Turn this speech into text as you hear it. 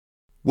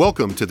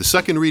Welcome to the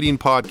Second Reading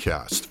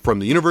Podcast from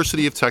the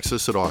University of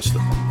Texas at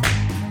Austin.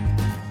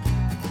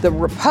 The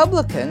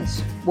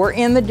Republicans were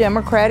in the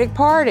Democratic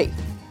Party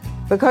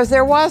because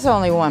there was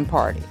only one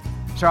party.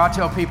 So I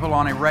tell people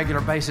on a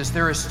regular basis,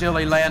 there is still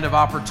a land of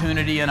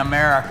opportunity in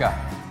America.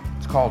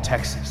 It's called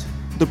Texas.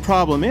 The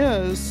problem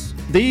is,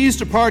 these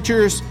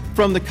departures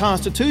from the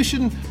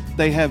Constitution,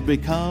 they have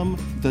become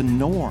the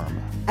norm.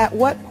 At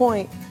what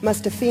point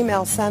must a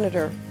female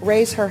senator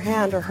raise her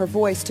hand or her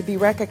voice to be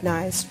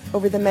recognized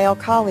over the male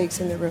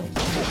colleagues in the room?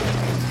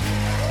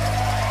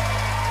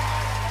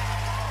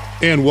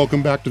 And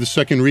welcome back to the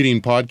Second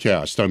Reading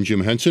Podcast. I'm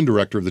Jim Henson,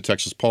 Director of the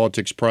Texas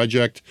Politics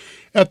Project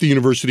at the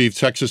University of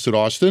Texas at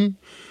Austin.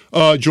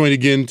 Joined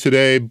again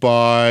today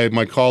by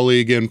my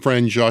colleague and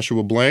friend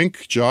Joshua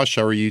Blank. Josh,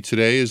 how are you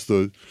today as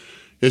the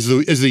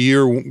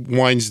year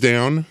winds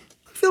down?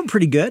 I feel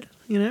pretty good.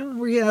 You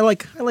know, I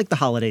like the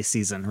holiday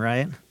season,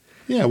 right?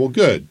 Yeah, well,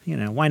 good. You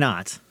know, why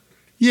not?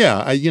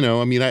 Yeah,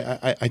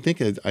 I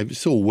think I'm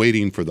still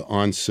waiting for the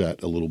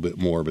onset a little bit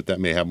more, but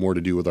that may have more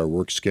to do with our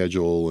work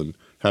schedule and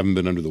haven't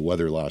been under the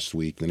weather last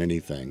week than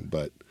anything.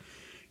 But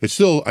it's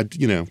still,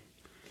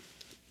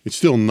 it's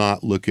still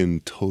not looking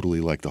totally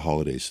like the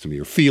holidays to me,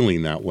 or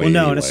feeling that way. Well,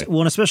 no, anyway.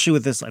 and especially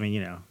with this,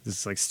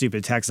 this like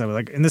stupid text. I was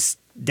like, and this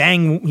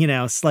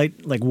dang,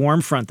 slight like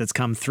warm front that's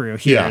come through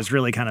here has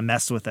really kind of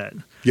messed with it.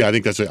 Yeah, I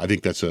think that's a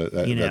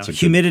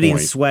humidity good and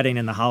point. Sweating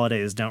in the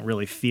holidays don't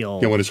really feel.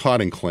 Yeah, when it's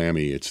hot and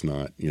clammy, it's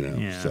not.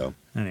 So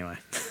anyway.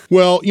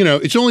 Well,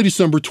 it's only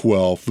December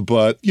 12th,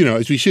 but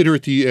as we sit here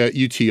at the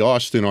UT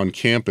Austin on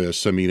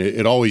campus,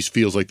 it always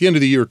feels like the end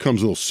of the year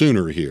comes a little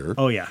sooner here.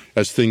 Oh yeah,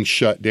 as things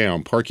shut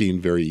down.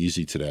 Parking very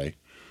easy today.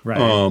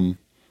 Right.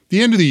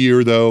 The end of the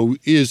year, though,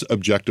 is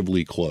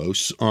objectively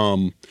close.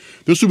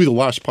 This will be the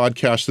last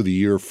podcast of the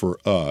year for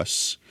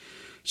us.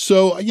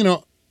 So,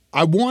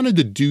 I wanted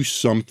to do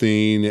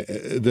something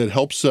that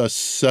helps us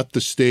set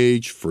the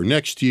stage for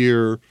next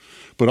year,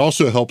 but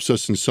also helps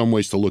us in some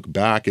ways to look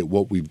back at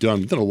what we've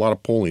done. We've done a lot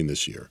of polling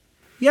this year.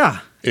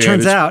 Yeah,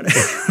 turns out.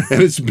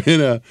 And it's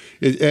been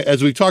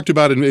as we've talked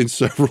about in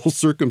several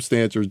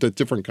circumstances,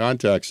 different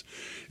contexts,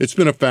 it's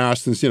been a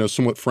fast and,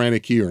 somewhat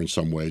frantic year in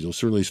some ways. It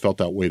certainly has felt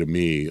that way to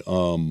me,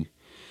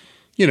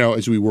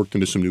 as we worked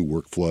into some new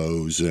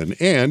workflows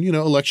and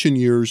election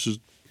years.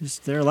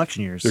 They're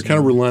election years. They're kind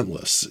of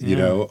relentless,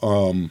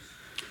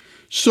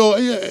 So,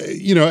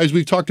 as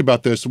we've talked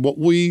about this, what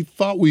we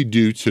thought we'd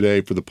do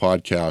today for the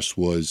podcast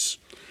was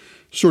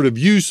sort of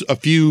use a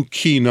few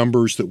key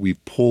numbers that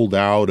we've pulled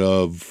out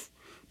of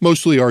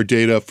mostly our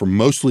data for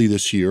mostly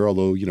this year,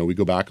 although, we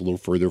go back a little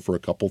further for a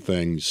couple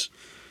things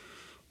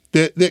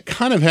that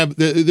kind of have,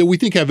 that we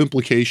think have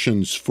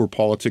implications for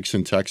politics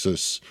in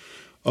Texas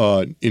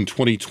in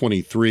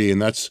 2023.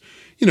 And that's,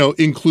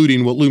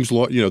 including what looms,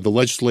 the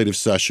legislative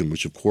session,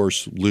 which of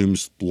course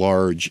looms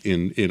large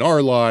in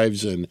our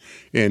lives and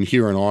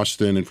here in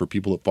Austin and for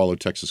people that follow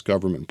Texas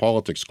government and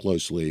politics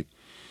closely.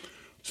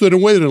 So in a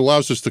way that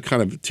allows us to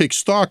kind of take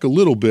stock a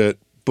little bit,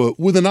 but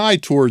with an eye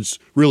towards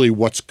really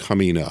what's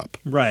coming up.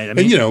 Right.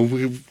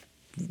 And,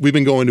 we've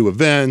been going to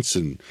events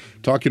and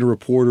talking to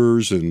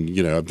reporters and,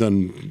 I've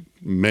done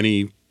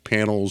many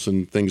panels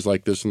and things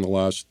like this in the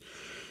last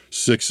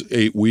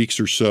 6-8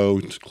 weeks or so,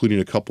 including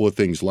a couple of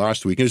things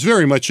last week. And it's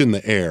very much in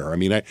the air.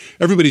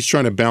 Everybody's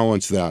trying to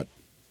balance that.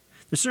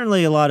 There's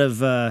certainly a lot of,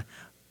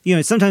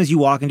 sometimes you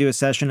walk into a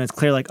session and it's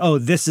clear like, oh,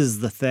 this is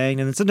the thing.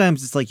 And then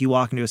sometimes it's like you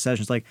walk into a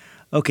session, it's like,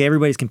 okay,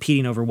 everybody's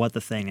competing over what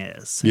the thing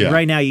is. Yeah. And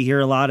right now you hear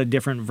a lot of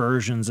different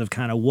versions of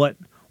kind of what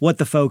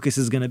the focus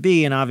is going to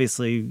be. And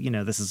obviously,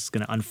 this is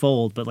going to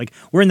unfold, but like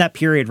we're in that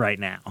period right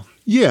now.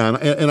 Yeah.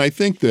 And I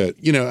think that,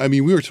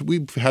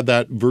 we've had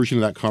that version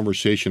of that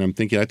conversation. I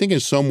think in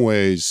some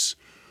ways,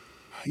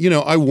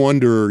 I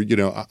wonder,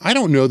 I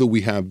don't know that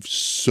we have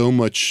so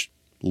much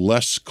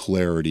less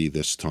clarity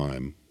this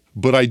time,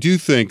 but I do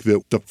think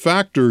that the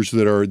factors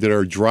that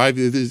are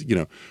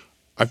driving,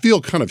 I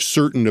feel kind of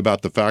certain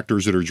about the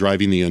factors that are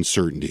driving the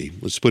uncertainty.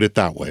 Let's put it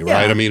that way,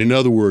 right? Yeah. In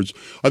other words,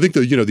 I think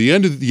that, the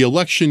end of the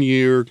election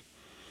year,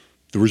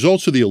 the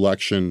results of the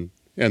election,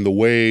 and the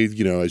way,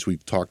 as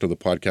we've talked on the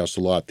podcast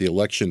a lot, the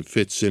election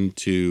fits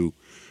into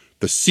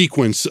the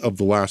sequence of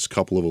the last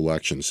couple of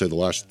elections, say the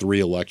last 3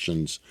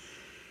 elections,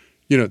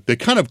 they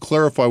kind of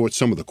clarify what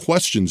some of the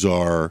questions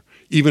are,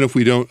 even if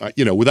we don't,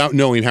 without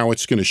knowing how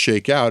it's going to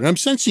shake out. And I'm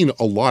sensing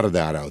a lot of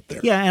that out there.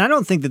 Yeah, and I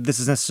don't think that this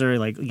is necessarily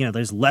like,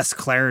 there's less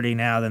clarity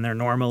now than there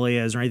normally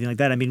is or anything like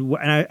that.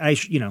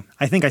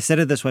 I think I said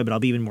it this way, but I'll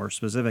be even more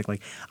specific.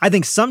 Like, I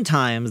think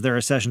sometimes there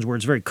are sessions where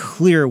it's very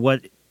clear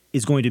what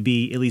is going to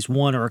be at least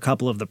one or a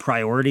couple of the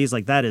priorities.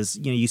 Like that is,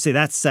 you say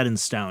that's set in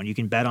stone. You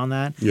can bet on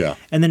that. Yeah.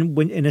 And then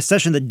when in a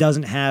session that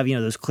doesn't have,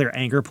 those clear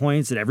anchor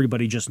points that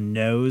everybody just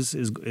knows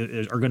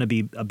are going to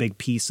be a big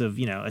piece of,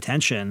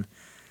 attention,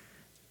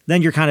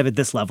 then you're kind of at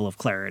this level of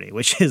clarity,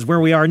 which is where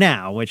we are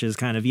now, which is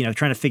kind of,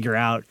 trying to figure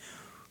out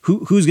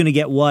who's going to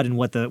get what and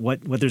what there's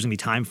going to be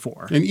time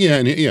for. And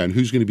and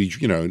who's going to be,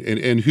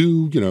 and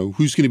who,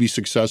 who's going to be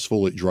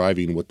successful at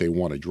driving what they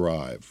want to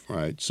drive,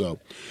 right? So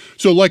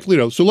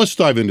let's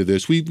dive into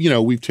this.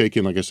 We've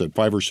taken, like I said,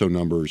 5 or so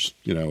numbers,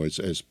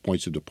 as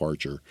points of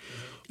departure.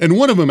 And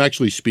one of them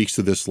actually speaks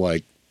to this,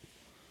 like,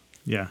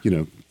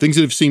 things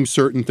that have seemed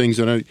certain, things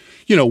that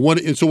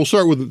and so we'll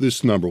start with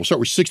this number. We'll start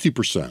with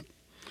 60%.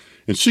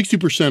 And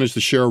 60% is the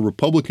share of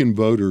Republican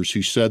voters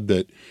who said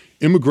that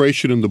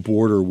immigration and the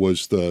border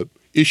was the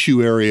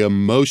issue area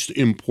most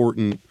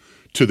important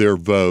to their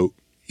vote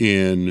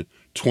in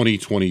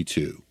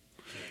 2022.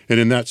 And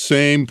in that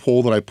same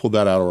poll that I pulled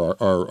that out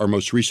of our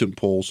most recent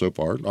poll so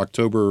far,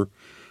 October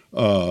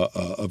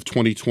of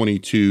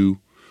 2022,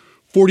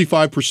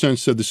 45%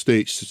 said the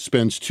state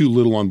spends too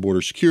little on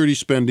border security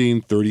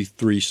spending,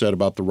 33% said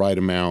about the right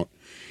amount,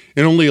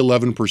 and only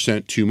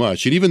 11% too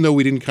much. And even though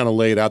we didn't kind of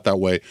lay it out that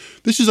way,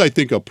 this is, I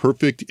think, a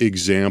perfect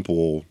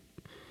example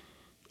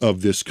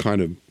of this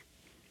kind of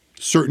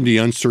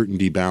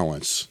certainty-uncertainty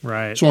balance.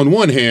 Right. So on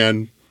one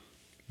hand,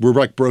 we're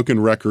like broken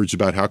records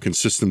about how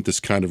consistent this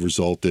kind of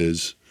result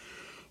is.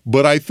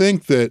 But I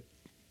think that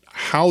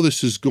how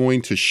this is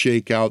going to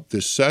shake out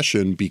this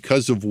session,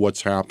 because of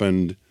what's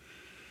happened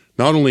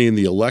not only in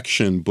the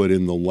election, but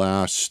in the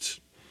last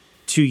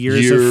 2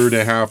 years, year and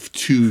a half,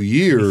 2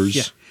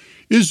 years,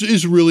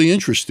 is really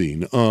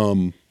interesting.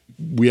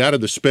 We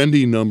added the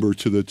spending number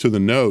to the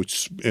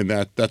notes, and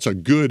that's a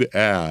good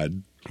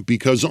add,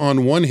 because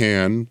on one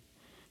hand,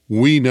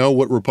 we know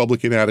what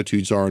Republican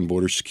attitudes are on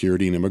border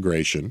security and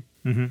immigration.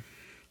 Mm-hmm.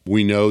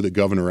 We know that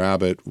Governor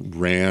Abbott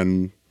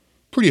ran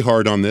pretty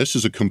hard on this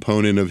as a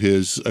component of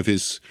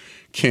his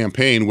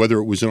campaign. Whether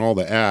it was in all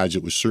the ads,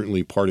 it was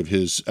certainly part of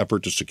his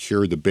effort to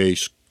secure the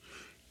base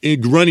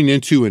running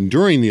into and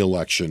during the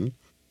election.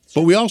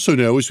 But we also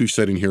know, as we've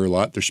said in here a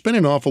lot, they're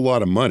spending an awful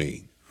lot of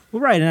money.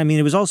 Well, right. And I mean,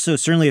 it was also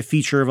certainly a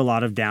feature of a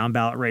lot of down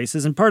ballot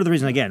races. And part of the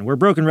reason, again, we're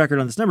broken record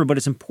on this number, but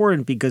it's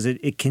important because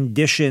it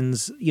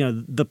conditions,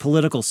 the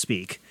political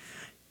speak.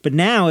 But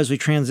now, as we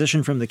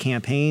transition from the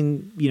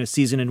campaign,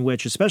 season in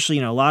which, especially,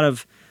 a lot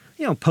of,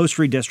 post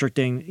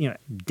redistricting,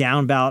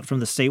 down ballot from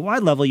the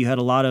statewide level, you had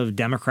a lot of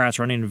Democrats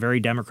running in very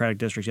Democratic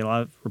districts. You had a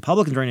lot of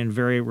Republicans running in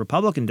very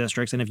Republican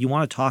districts. And if you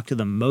want to talk to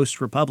the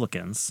most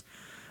Republicans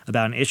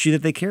about an issue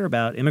that they care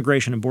about,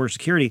 immigration and border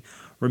security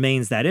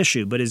remains that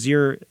issue. But as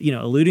you're,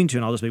 alluding to,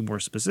 and I'll just be more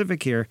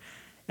specific here,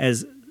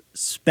 as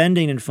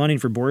spending and funding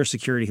for border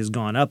security has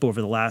gone up over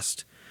the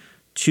last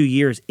 2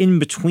 years, in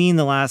between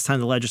the last time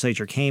the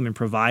legislature came and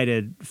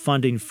provided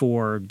funding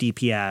for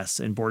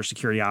DPS and border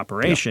security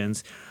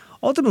operations,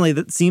 ultimately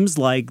that seems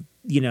like,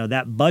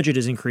 that budget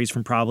has increased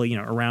from probably,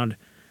 around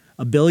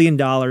 $1 billion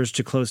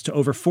to close to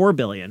over $4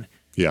 billion.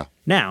 Yeah.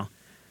 Now,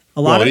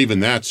 a lot of even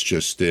that's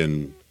just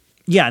in.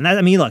 Yeah,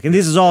 and look, and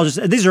these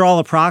are all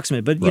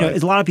approximate, but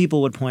as a lot of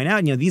people would point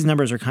out, these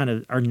numbers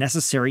are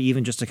necessary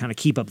even just to kind of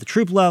keep up the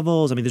troop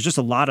levels. I mean, there's just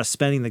a lot of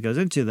spending that goes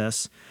into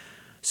this.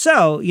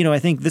 So, I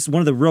think this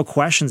one of the real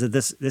questions that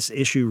this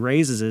issue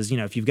raises is,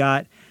 if you've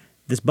got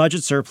this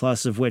budget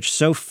surplus of which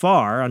so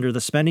far under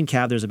the spending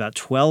cap there's about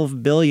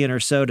 $12 billion or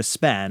so to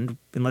spend,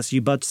 unless you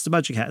bust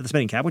the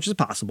spending cap, which is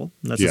possible.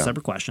 That's a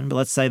separate question. But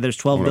let's say there's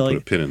 $12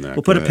 billion. Put a pin in that.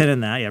 We'll put a pin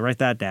in that. Yeah, write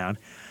that down.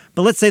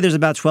 But let's say there's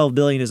about $12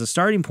 billion as a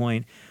starting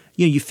point.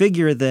 You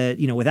figure that,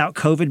 without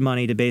COVID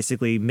money to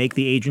basically make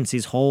the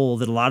agencies whole,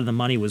 that a lot of the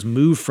money was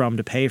moved from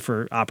to pay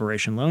for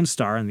Operation Lone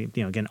Star and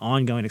the, again,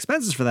 ongoing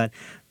expenses for that.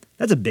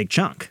 That's a big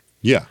chunk.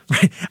 Yeah.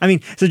 Right. I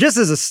mean, so just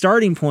as a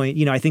starting point,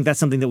 I think that's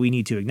something that we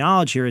need to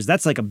acknowledge here is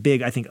that's like a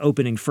big, I think,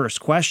 opening first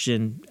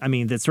question. I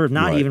mean, that's sort of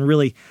not even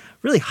really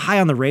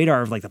high on the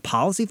radar of like the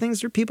policy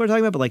things that people are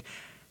talking about, but like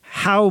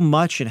how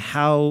much and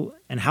how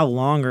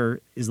long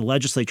is the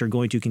legislature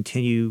going to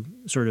continue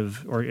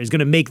or is going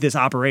to make this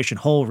operation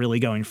whole really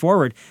going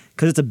forward?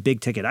 Because it's a big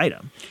ticket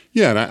item.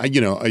 Yeah,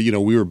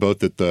 and we were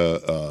both at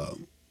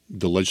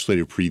the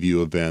legislative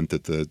preview event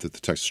that the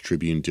Texas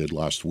Tribune did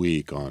last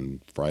week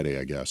on Friday,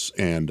 I guess,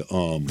 and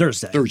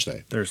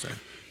Thursday.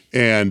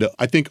 And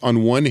I think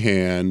on one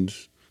hand,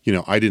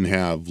 I didn't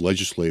have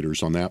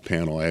legislators on that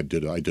panel. I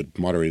did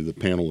moderated the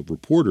panel of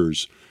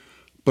reporters.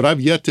 But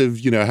I've yet to,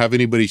 have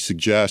anybody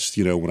suggest,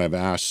 when I've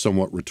asked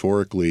somewhat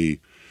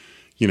rhetorically,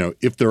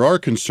 if there are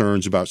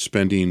concerns about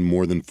spending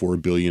more than $4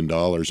 billion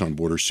on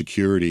border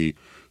security,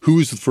 who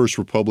is the first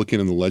Republican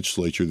in the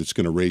legislature that's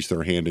going to raise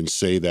their hand and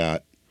say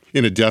that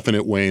in a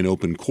definite way in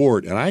open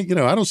court? And I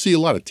don't see a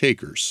lot of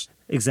takers.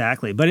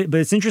 Exactly. But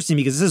it's interesting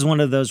because this is one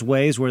of those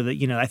ways where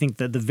I think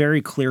that the very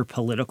clear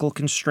political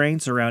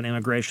constraints around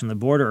immigration and the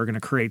border are going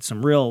to create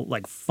some real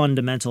like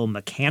fundamental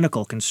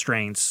mechanical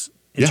constraints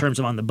in terms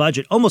of on the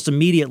budget almost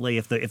immediately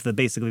if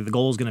basically the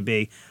goal is going to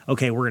be,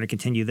 okay, we're going to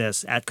continue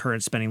this at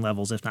current spending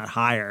levels, if not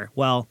higher.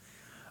 Well,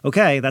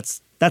 okay,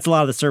 that's a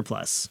lot of the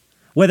surplus.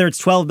 Whether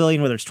it's $12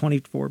 billion, whether it's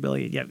 $24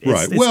 billion. Yeah,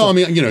 right. Well,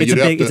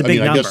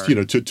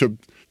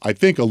 I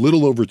think a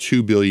little over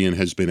 $2 billion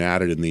has been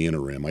added in the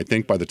interim. I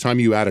think by the time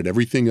you added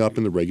everything up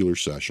in the regular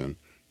session,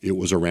 it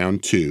was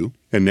around $2 billion,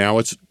 and now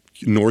it's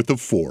north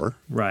of $4 billion.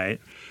 Right.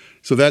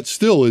 So that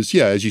still is,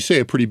 as you say,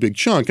 a pretty big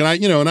chunk. And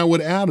I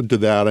would add to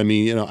that,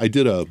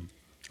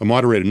 I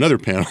moderated another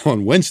panel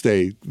on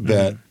Wednesday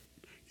that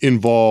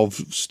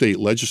involved state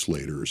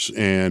legislators.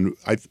 And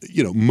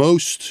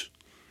most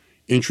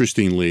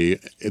interestingly,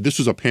 this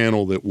was a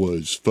panel that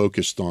was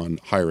focused on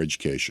higher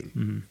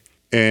education.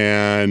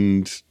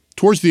 And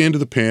towards the end of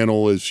the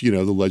panel, as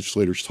the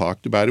legislators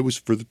talked about, it was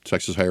for the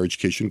Texas Higher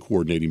Education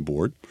Coordinating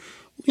Board.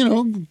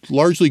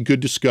 Largely good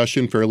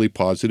discussion, fairly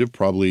positive.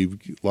 Probably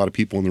a lot of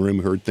people in the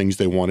room heard things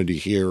they wanted to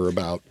hear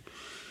about,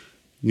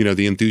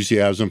 the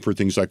enthusiasm for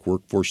things like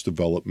workforce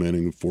development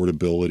and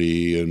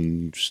affordability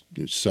and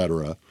et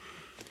cetera.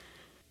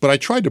 But I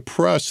tried to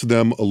press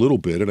them a little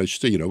bit, and I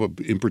should say,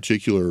 in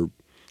particular,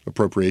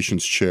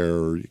 Appropriations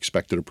Chair,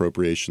 Expected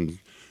Appropriations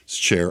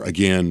Chair,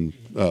 again,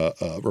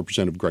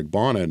 Representative Greg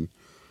Bonin,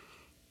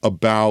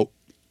 about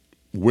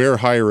where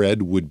higher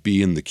ed would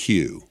be in the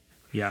queue.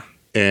 Yeah.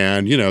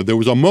 And, there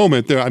was a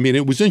moment there.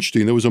 It was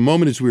interesting. There was a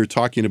moment as we were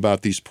talking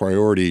about these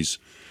priorities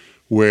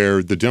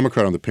where the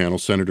Democrat on the panel,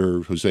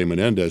 Senator Jose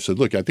Menendez, said,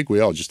 look, I think we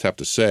all just have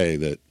to say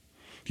that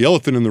the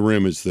elephant in the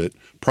room is that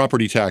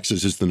property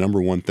taxes is the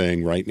number one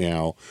thing right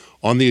now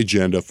on the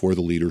agenda for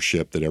the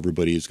leadership that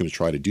everybody is going to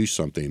try to do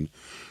something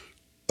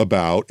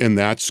about. And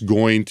that's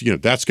going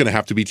to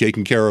have to be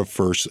taken care of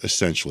first,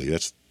 essentially.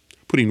 That's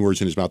putting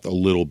words in his mouth a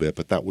little bit,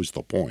 but that was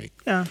the point.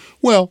 Yeah.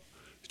 Well,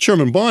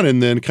 Chairman Bonin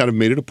then kind of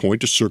made it a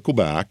point to circle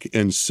back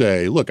and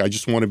say, look, I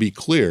just want to be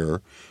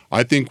clear.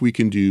 I think we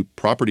can do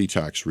property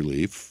tax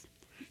relief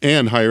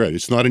and higher ed.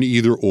 It's not an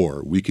either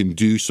or. We can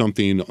do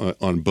something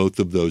on both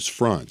of those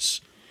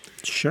fronts.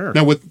 Sure.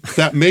 Now, what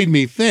that made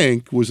me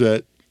think was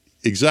that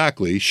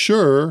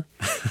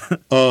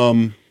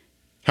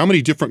how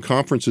many different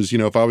conferences,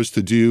 if I was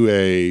to do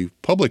a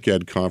public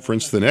ed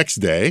conference the next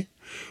day,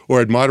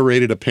 or I'd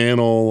moderated a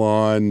panel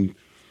on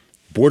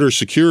border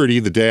security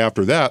the day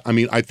after that,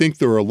 I think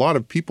there are a lot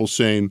of people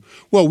saying,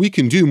 well, we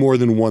can do more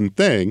than one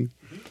thing.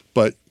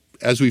 But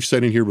as we've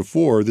said in here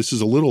before, this is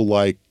a little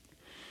like,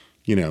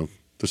 the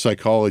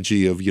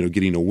psychology of,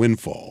 getting a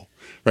windfall,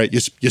 right?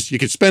 You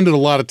could spend it a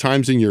lot of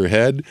times in your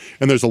head,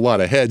 and there's a lot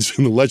of heads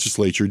in the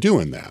legislature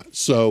doing that.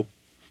 So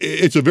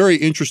it's a very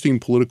interesting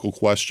political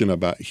question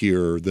about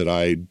here that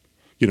I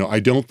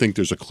don't think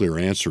there's a clear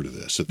answer to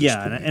this at this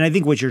point. And I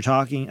think what you're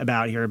talking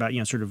about here about,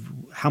 sort of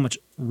how much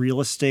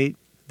real estate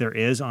there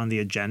is on the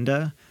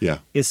agenda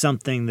is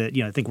something that,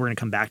 I think we're going to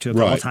come back to a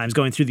couple of times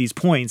going through these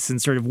points,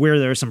 and sort of where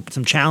there are some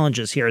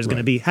challenges here is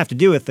going to have to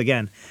do with,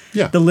 again,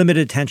 the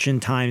limited attention,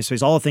 time,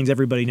 space, all the things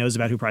everybody knows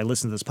about who probably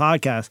listens to this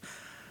podcast.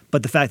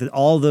 But the fact that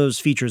all those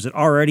features that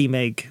already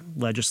make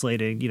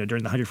legislating,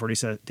 during the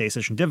 140-day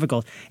session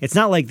difficult, it's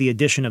not like the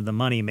addition of the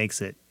money makes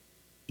it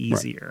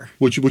easier.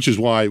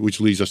 Right.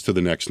 Which leads us to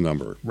the next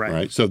number.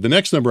 Right. So the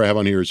next number I have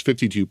on here is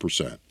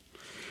 52%.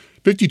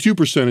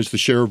 52% is the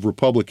share of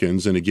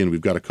Republicans. And again, we've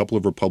got a couple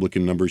of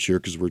Republican numbers here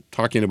because we're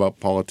talking about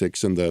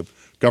politics and the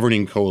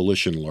governing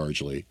coalition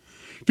largely.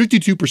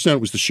 52%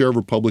 was the share of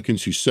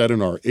Republicans who said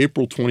in our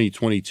April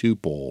 2022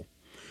 poll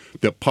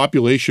that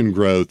population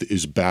growth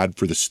is bad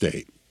for the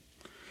state.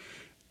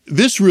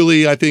 This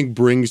really, I think,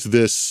 brings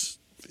this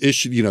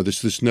issue,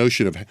 this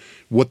notion of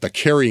what the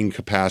carrying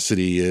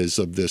capacity is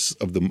of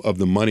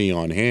the money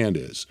on hand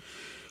is.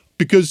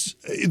 Because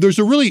there's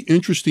a really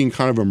interesting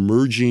kind of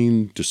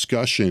emerging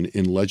discussion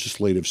in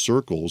legislative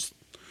circles,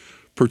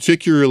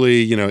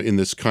 particularly, in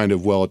this kind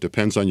of, well, it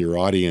depends on your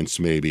audience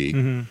maybe.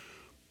 Mm-hmm.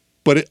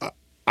 But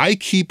I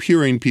keep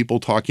hearing people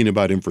talking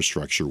about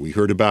infrastructure. We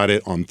heard about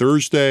it on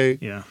Thursday.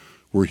 Yeah.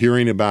 We're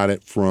hearing about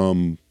it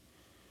from,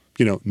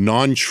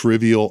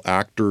 non-trivial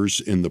actors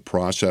in the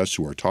process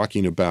who are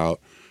talking about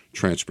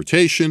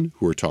transportation,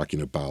 who are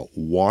talking about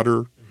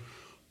water,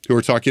 who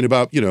are talking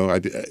about,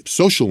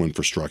 social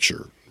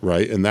infrastructure.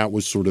 Right. And that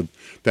was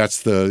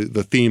that's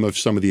the theme of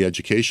some of the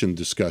education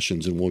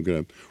discussions. And we're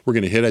going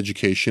to hit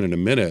education in a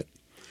minute.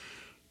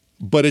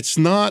 But it's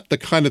not the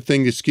kind of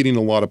thing that's getting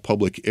a lot of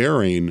public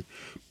airing.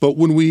 But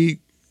the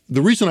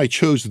reason I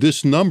chose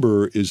this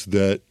number is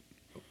that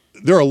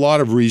there are a lot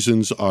of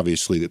reasons,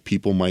 obviously, that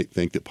people might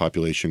think that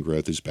population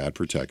growth is bad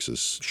for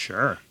Texas.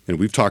 Sure. And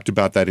we've talked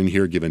about that in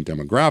here, given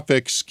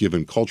demographics,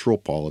 given cultural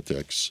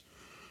politics.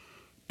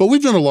 But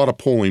we've done a lot of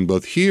polling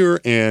both here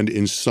and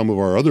in some of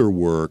our other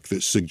work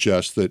that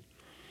suggests that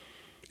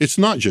it's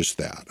not just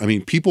that.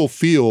 People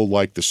feel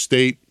like the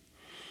state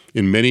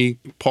in many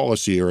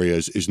policy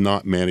areas is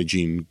not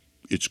managing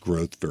its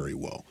growth very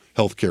well.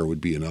 Healthcare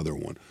would be another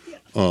one.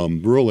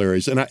 Rural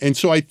areas. And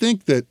so I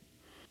think that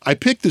I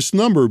picked this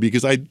number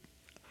because I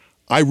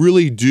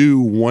really do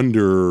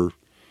wonder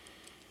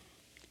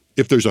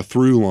if there's a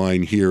through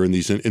line here in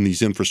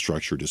these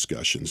infrastructure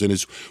discussions. And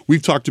as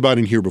we've talked about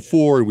in here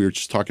before, we were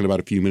just talking about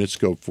a few minutes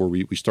ago before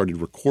we started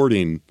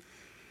recording,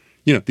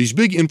 these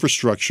big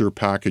infrastructure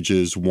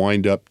packages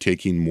wind up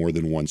taking more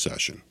than one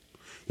session.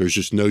 There's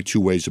just no two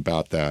ways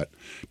about that.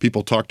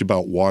 People talked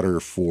about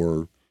water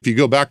for If you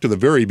go back to the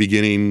very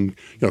beginning,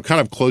 kind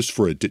of close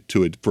close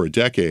to a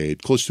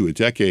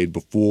decade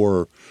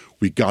before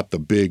we got the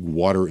big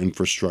water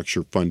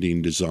infrastructure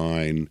funding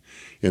design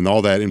and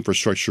all that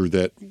infrastructure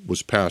that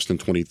was passed in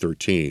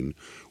 2013,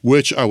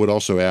 which I would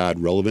also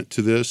add relevant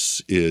to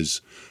this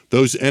is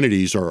those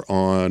entities are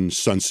on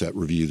sunset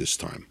review this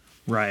time.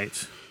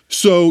 Right.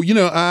 So,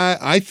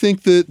 I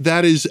think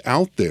that is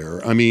out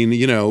there. I mean,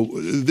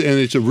 and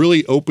it's a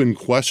really open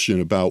question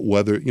about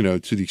whether,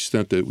 to the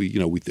extent that we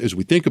as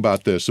we think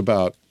about this,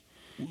 about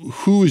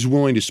who is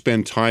willing to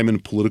spend time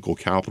and political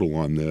capital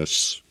on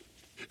this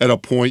at a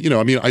point,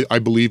 I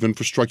believe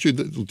infrastructure.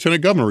 The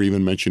Lieutenant Governor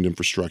even mentioned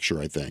infrastructure,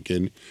 I think,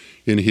 in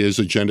his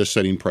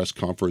agenda-setting press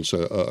conference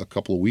a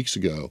couple of weeks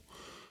ago.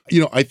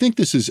 I think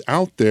this is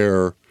out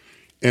there,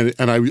 and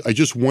I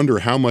just wonder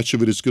how much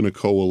of it is going to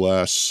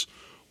coalesce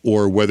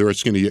or whether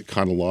it's going to get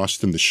kind of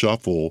lost in the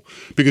shuffle,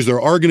 because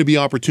there are going to be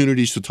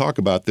opportunities to talk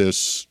about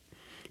this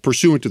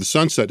pursuant to the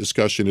sunset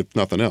discussion, if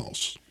nothing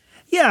else.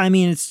 Yeah, I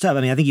mean, it's tough. I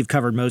mean, I think you've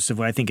covered most of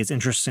what I think is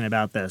interesting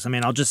about this. I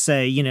mean, I'll just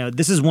say,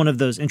 this is one of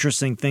those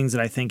interesting things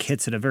that I think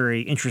hits at a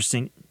very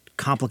interesting,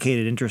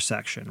 complicated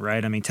intersection,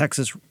 right? I mean,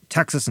 Texas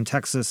and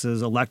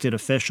Texas's elected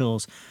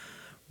officials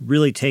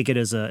really take it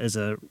as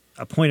a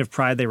point of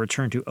pride they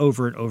return to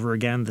over and over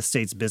again, the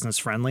state's business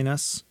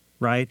friendliness,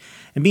 right?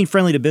 And being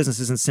friendly to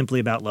business isn't simply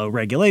about low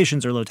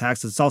regulations or low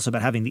taxes. It's also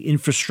about having the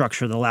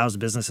infrastructure that allows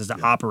businesses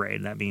to operate.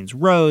 And that means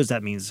roads,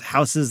 that means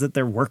houses that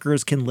their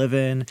workers can live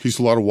in. It takes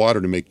a lot of water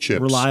to make chips.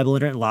 Reliable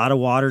internet, a lot of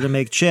water to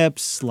make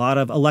chips, a lot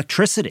of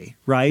electricity,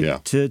 right? Yeah.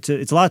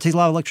 Takes a lot of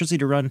electricity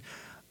to run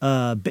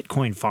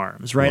Bitcoin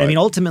farms, right? Right. I mean,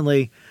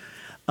 ultimately,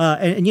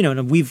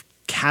 and we've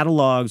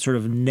cataloged sort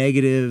of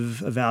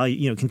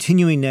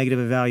continuing negative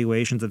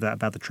evaluations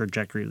about the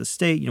trajectory of the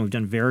state. We've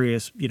done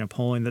various,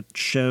 polling that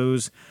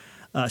shows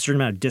a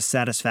certain amount of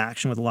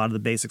dissatisfaction with a lot of the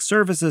basic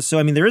services. So,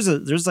 I mean, there's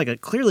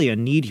clearly a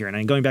need here.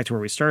 And going back to where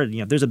we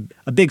started, there's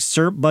a big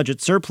budget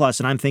surplus.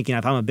 And I'm thinking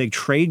if I'm a big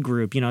trade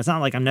group, it's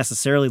not like I'm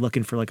necessarily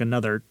looking for like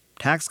another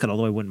tax cut,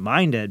 although I wouldn't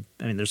mind it.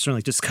 I mean, there's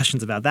certainly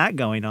discussions about that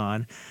going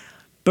on.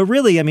 But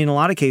really, I mean, in a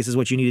lot of cases,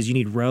 what you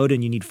need road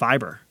and you need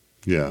fiber.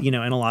 Yeah. In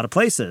a lot of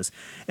places.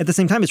 At the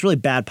same time, it's really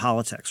bad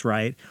politics,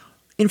 right?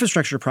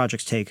 Infrastructure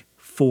projects take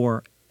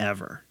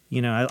forever.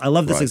 I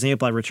love this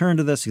example. I return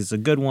to this because it's a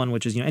good one,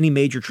 which is, any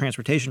major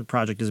transportation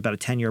project is about a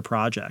 10-year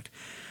project.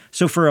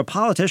 So for a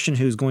politician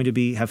who's going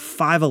to have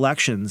 5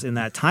 elections in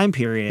that time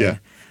period,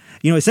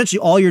 essentially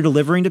all you're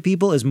delivering to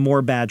people is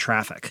more bad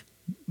traffic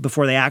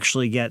before they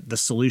actually get the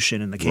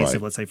solution in the case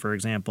of, let's say, for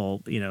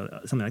example,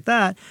 something like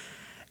that.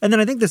 And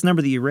then I think this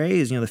number that you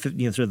raised, the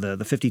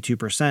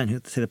 52% who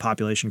say the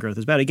population growth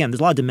is bad. Again,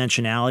 there's a lot of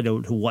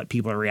dimensionality to what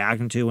people are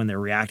reacting to when they're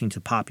reacting to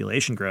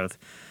population growth.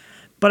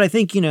 But I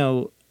think,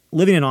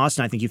 living in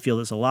Austin, I think you feel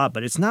this a lot,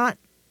 but it's not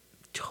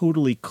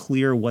totally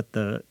clear what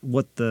the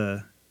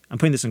I'm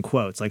putting this in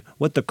quotes, like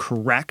what the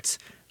correct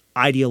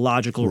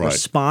ideological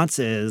response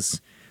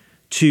is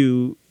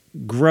to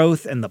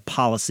growth and the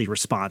policy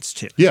response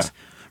to it. Yeah.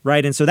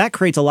 Right. And so that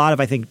creates a lot of,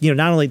 I think,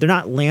 not only they're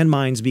not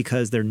landmines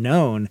because they're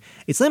known,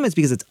 it's landmines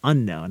because it's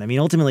unknown. I mean,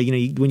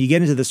 ultimately, when you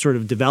get into this sort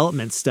of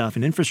development stuff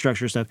and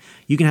infrastructure stuff,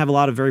 you can have a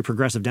lot of very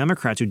progressive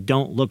Democrats who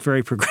don't look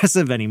very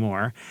progressive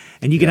anymore.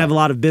 And you can have a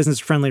lot of business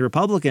friendly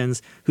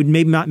Republicans who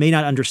may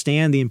not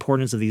understand the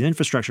importance of these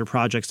infrastructure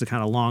projects to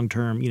kind of long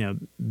term,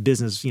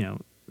 business,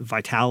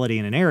 vitality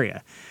in an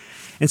area.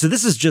 And so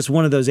this is just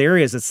one of those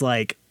areas that's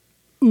like,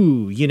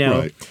 ooh,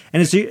 Right.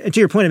 And to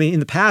your point, I mean, in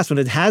the past, when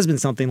it has been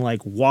something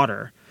like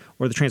water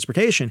or the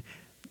transportation,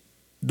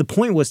 the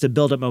point was to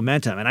build up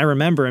momentum. And I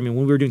remember, when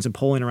we were doing some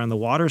polling around the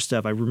water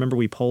stuff, I remember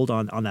we polled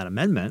on that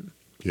amendment,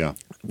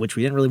 which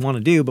we didn't really want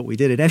to do, but we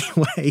did it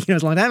anyway. It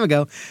was a long time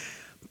ago.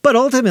 But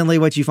ultimately,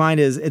 what you find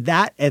is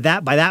by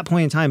that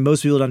point in time,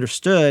 most people had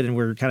understood and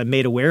were kind of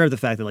made aware of the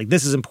fact that like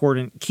this is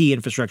important, key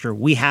infrastructure.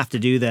 We have to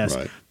do this.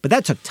 Right. But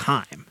that took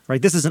time,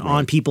 right? This isn't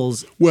on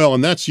people's. Well,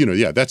 and that's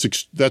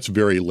that's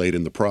very late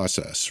in the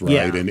process,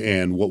 right? Yeah.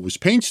 And what was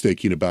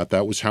painstaking about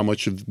that was how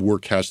much of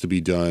work has to be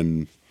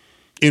done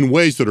in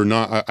ways that are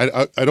not.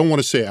 I don't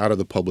want to say out of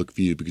the public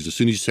view, because as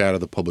soon as you say out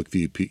of the public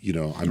view,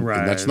 and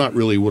that's not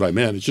really what I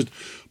meant. It's just.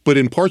 But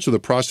in parts of the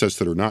process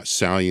that are not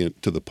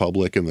salient to the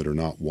public and that are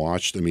not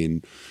watched,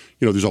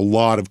 there's a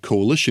lot of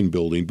coalition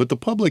building. But the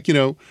public,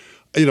 I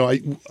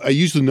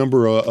use the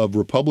number of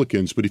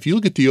Republicans, but if you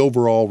look at the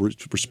overall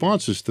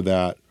responses to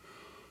that,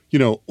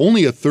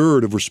 only a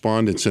third of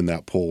respondents in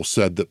that poll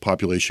said that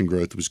population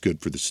growth was good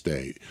for the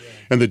state. Yeah.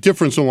 And the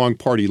difference along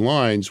party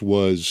lines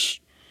was,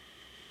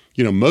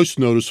 most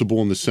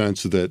noticeable in the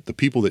sense that the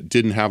people that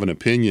didn't have an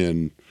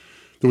opinion,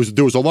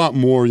 there was a lot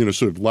more,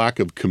 sort of lack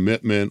of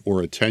commitment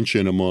or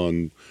attention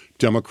among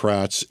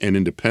Democrats and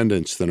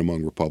independents than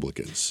among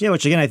Republicans. Yeah,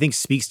 which again I think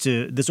speaks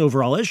to this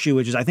overall issue,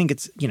 which is I think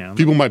it's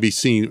people might be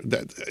seeing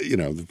that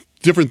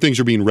different things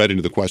are being read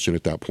into the question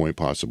at that point,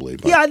 possibly.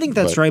 But, I think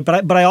that's right.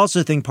 But I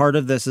also think part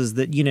of this is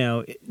that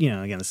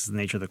again, this is the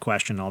nature of the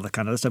question, all that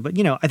kind of stuff. But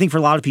I think for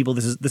a lot of people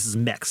this is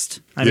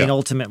mixed. I mean,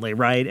 ultimately,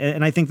 right?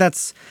 And I think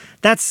that's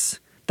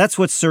that's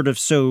what's sort of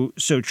so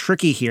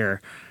tricky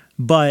here.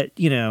 But,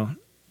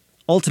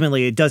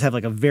 ultimately it does have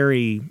like a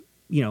very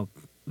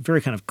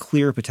kind of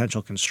clear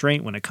potential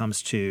constraint when it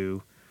comes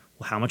to,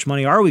 well, how much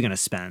money are we going to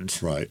spend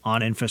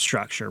on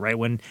infrastructure, right?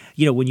 When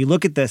you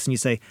look at this and you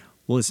say,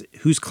 well,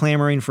 who's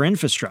clamoring for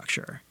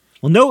infrastructure?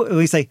 Well,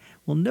 we say,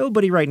 well,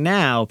 nobody right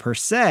now per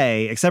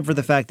se, except for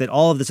the fact that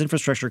all of this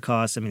infrastructure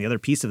costs, the other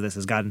piece of this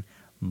has gotten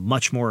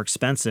much more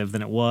expensive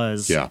than it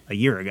was a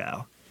year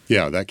ago.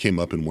 Yeah, that came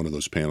up in one of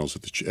those panels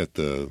at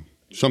the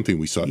something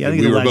we saw. Yeah, I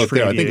think we were both preview,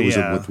 there. I think it was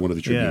with one of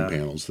the Tribune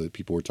panels that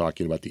people were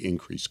talking about the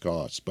increased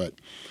costs. But,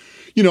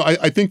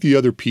 I think the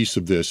other piece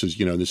of this is,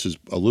 this is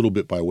a little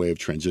bit by way of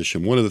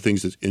transition. One of the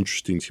things that's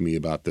interesting to me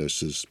about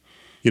this is,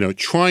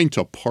 trying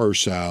to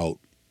parse out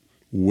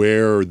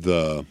where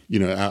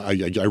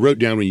I wrote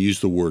down when you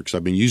used the word, because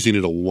I've been using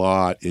it a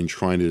lot in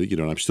trying to,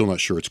 and I'm still not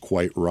sure it's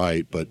quite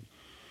right, but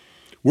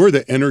where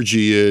the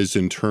energy is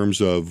in terms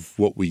of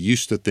what we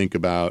used to think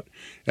about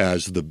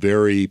as the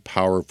very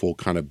powerful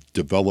kind of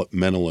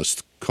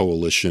developmentalist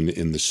coalition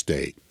in the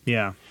state.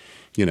 Yeah.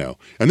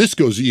 And this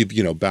goes,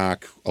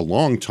 back a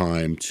long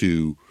time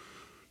to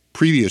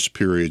previous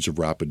periods of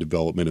rapid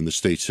development in the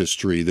state's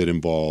history that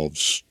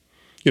involves,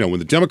 when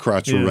the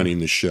Democrats were running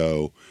the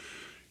show,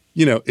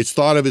 it's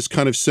thought of as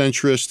kind of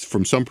centrist.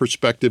 From some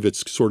perspective,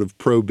 it's sort of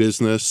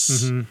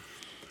pro-business. Mm-hmm.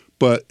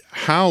 But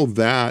how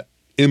that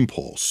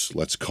impulse,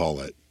 let's call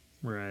it,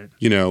 right,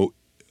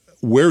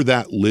 where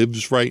that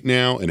lives right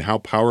now and how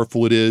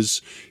powerful it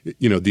is,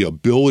 the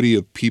ability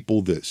of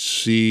people that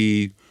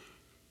see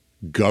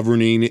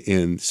governing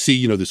and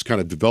see, this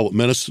kind of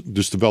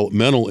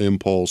developmental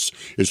impulse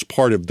is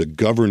part of the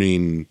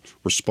governing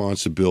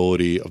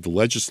responsibility of the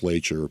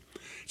legislature.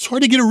 It's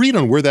hard to get a read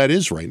on where that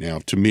is right now,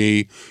 to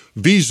me,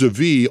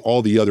 vis-a-vis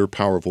all the other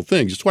powerful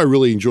things. That's why I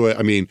really enjoy,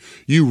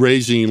 you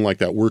raising like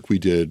that work we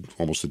did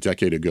almost a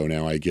decade ago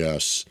now, I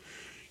guess,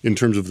 in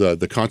terms of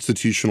the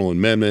constitutional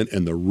amendment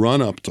and the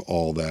run-up to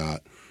all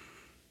that,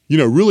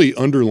 really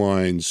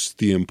underlines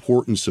the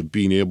importance of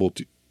being able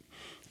to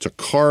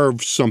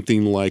carve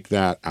something like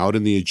that out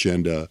in the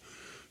agenda,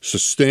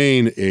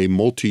 sustain a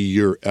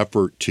multi-year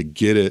effort to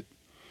get it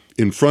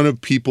in front of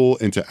people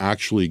and to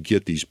actually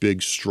get these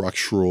big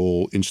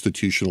structural,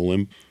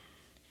 institutional,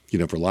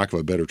 for lack of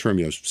a better term,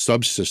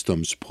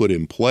 subsystems put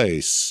in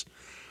place.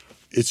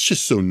 It's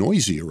just so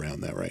noisy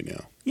around that right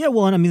now. Yeah,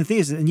 well, and the thing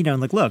is,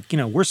 look,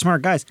 we're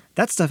smart guys.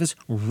 That stuff is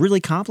really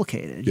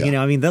complicated.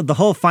 Yeah. The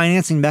whole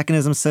financing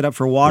mechanism set up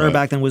for water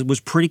back then was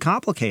pretty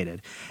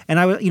complicated. And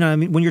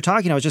when you're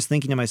talking, I was just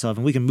thinking to myself,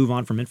 and we can move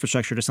on from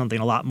infrastructure to something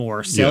a lot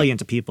more salient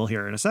to people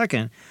here in a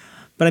second.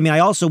 But I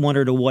also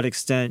wonder to what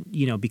extent,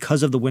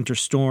 because of the winter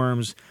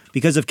storms,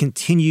 because of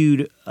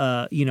continued,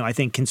 I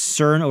think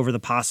concern over the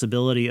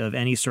possibility of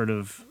any sort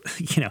of,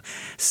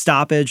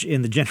 stoppage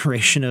in the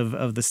generation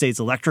of the state's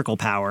electrical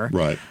power.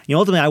 Right.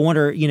 Ultimately, I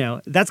wonder,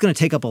 that's going to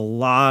take up a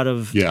lot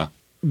of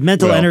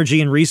mental energy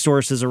and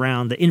resources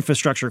around the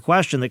infrastructure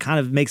question that kind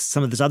of makes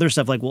some of this other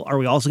stuff like, well, are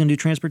we also going to do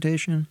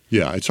transportation?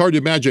 Yeah, it's hard to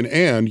imagine.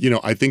 And,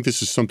 I think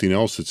this is something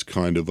else that's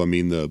kind of,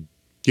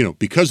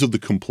 because of the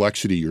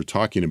complexity you're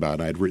talking about,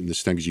 and I had written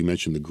this down because you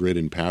mentioned the grid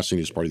and passing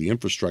as part of the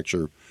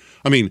infrastructure.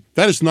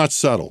 That is not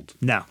settled.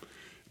 No.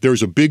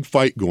 There's a big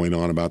fight going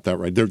on about that,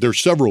 right? There are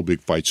several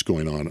big fights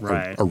going on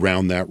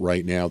around that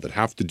right now that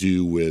have to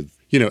do with,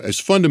 as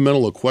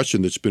fundamental a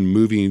question that's been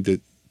moving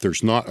that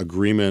there's not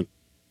agreement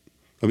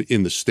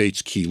in the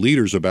state's key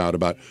leaders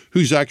about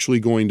who's actually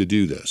going to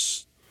do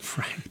this.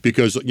 Right.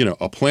 Because,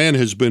 a plan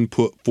has been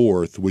put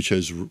forth which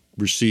has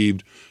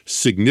received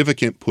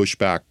significant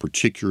pushback,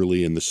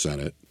 particularly in the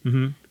Senate.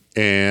 Mm-hmm.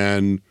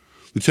 And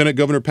Lieutenant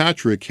Governor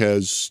Patrick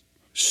has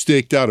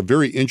staked out a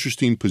very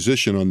interesting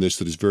position on this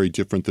that is very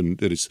different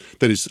that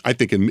is, I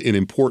think, in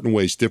important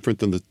ways different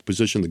than the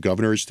position the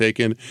governor has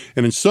taken,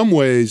 and in some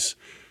ways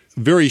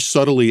very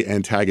subtly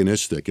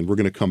antagonistic. And we're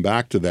going to come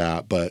back to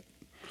that.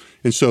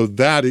 And so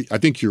that, I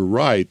think you're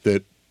right,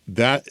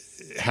 that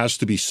has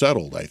to be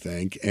settled, I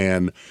think.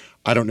 And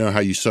I don't know how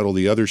you settle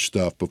the other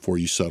stuff before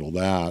you settle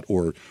that,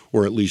 or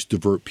at least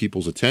divert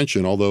people's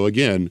attention. Although,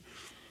 again,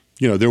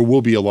 there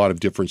will be a lot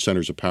of different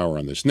centers of power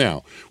on this.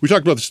 Now, we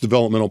talked about this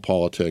developmental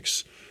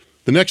politics.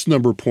 The next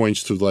number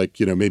points to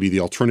maybe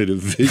the alternative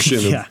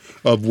vision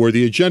of where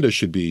the agenda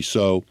should be.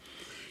 So,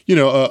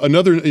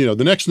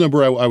 the next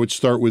number I would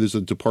start with as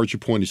a departure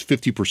point is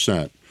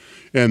 50%.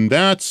 And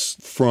that's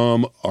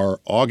from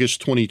our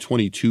August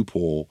 2022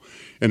 poll.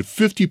 And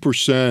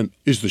 50%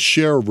 is the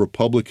share of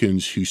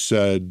Republicans who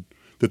said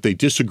that they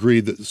disagree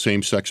that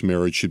same-sex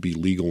marriage should be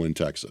legal in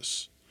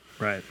Texas.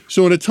 Right.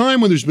 So in a time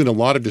when there's been a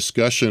lot of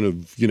discussion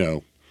of,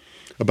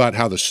 about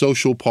how the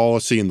social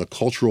policy and the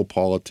cultural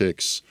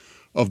politics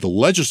of the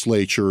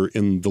legislature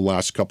in the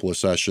last couple of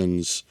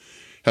sessions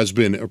has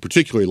been,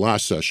 particularly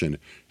last session,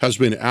 has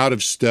been out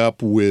of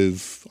step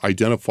with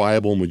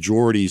identifiable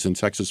majorities in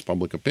Texas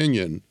public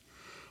opinion,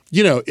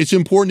 it's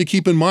important to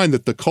keep in mind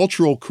that the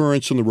cultural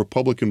currents in the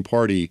Republican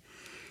Party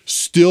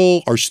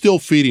are still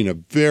feeding a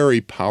very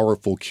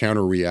powerful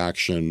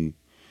counter-reaction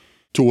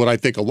to what I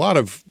think a lot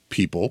of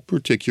people,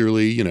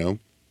 particularly,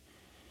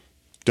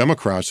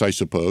 Democrats, I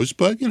suppose,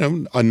 but,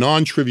 a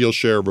non-trivial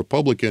share of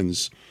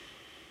Republicans,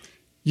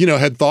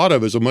 had thought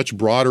of as a much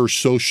broader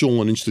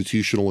social and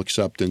institutional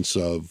acceptance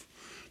of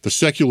the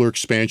secular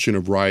expansion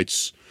of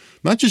rights,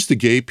 not just to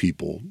gay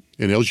people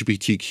and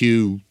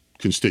LGBTQ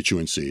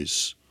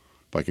constituencies,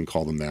 if I can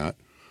call them that,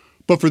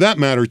 but for that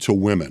matter to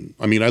women.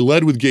 I mean, I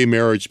led with gay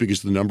marriage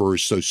because the number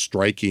is so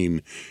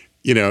striking,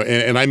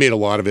 and I made a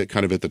lot of it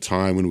kind of at the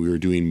time when we were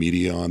doing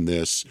media on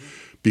this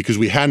because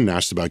we hadn't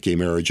asked about gay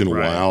marriage in a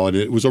while. And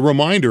it was a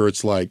reminder.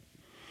 It's like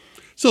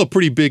still a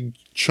pretty big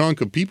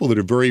chunk of people that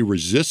are very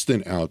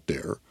resistant out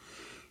there.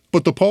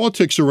 But the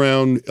politics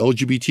around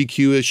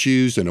LGBTQ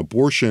issues and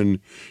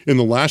abortion in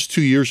the last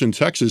 2 years in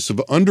Texas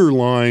have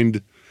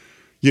underlined,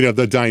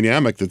 the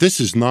dynamic that this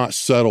is not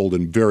settled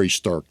in very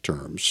stark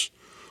terms.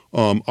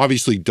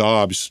 Obviously,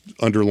 Dobbs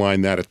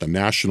underlined that at the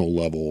national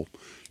level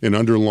and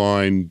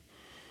underlined,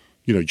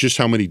 just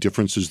how many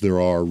differences there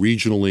are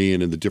regionally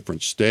and in the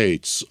different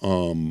states.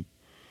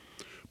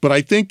 But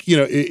I think,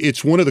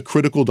 it's one of the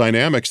critical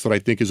dynamics that I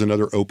think is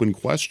another open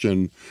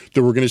question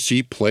that we're going to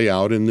see play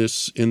out in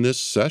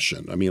this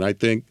session. I mean, I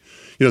think,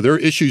 there are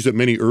issues that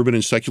many urban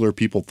and secular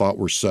people thought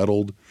were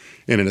settled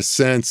and in a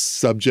sense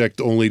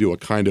subject only to a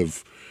kind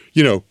of,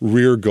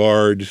 rear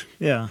guard,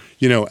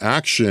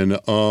 action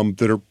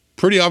that are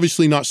pretty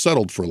obviously not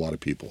settled for a lot of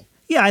people.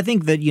 Yeah, I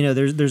think that,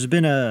 there's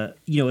been a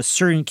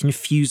certain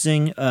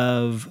confusing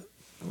of,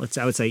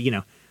 I would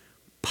say,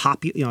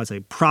 I'd say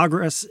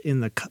progress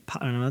in the, I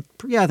don't know, I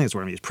think that's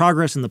what I mean.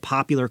 Progress in the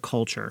popular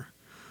culture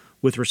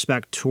with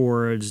respect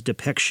towards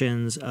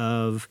depictions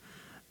of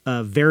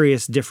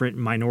various different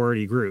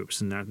minority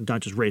groups, and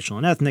not just racial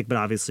and ethnic, but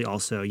obviously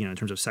also, in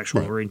terms of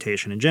sexual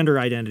orientation and gender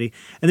identity.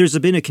 And there's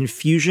been a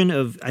confusion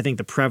of, I think,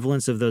 the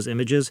prevalence of those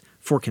images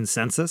for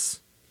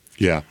consensus.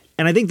 Yeah.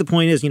 And I think the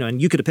point is,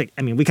 and you could have picked,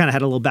 I mean, we kind of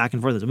had a little back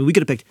and forth. I mean, we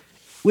could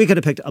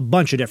have picked a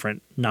bunch of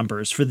different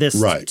numbers for this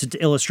to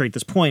illustrate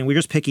this point. We're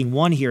just picking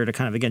one here to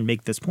kind of, again,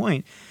 make this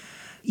point.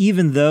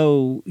 Even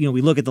though,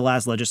 we look at the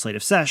last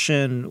legislative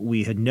session,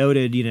 we had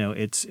noted,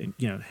 it's,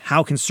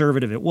 how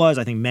conservative it was.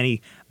 I think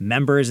many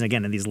members, and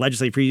again, in these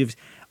legislative previews,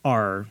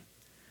 are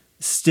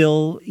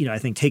still, I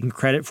think taking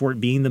credit for it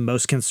being the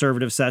most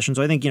conservative session.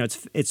 So I think,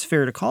 it's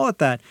fair to call it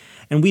that.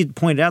 And we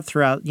pointed out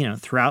throughout the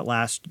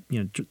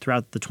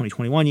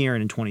 2021 year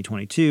and in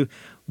 2022,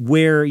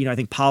 where, I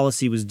think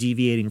policy was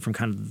deviating from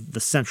kind of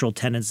the central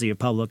tendency of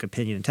public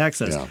opinion in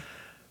Texas. Yeah.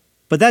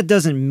 But that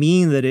doesn't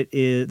mean that it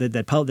is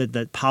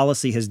that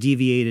policy has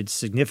deviated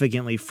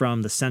significantly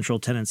from the central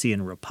tendency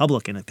in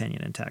Republican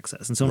opinion in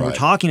Texas. And so when we're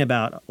talking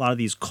about a lot of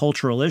these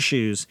cultural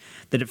issues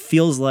that it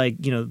feels like,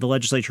 the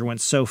legislature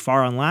went so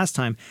far on last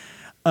time,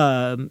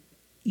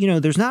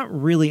 there's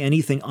not really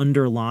anything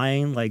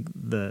underlying like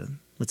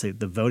let's say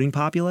the voting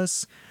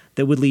populace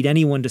that would lead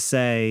anyone to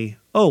say,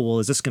 oh, well,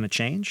 is this going to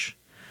change?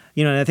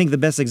 And I think the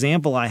best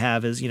example I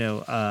have is,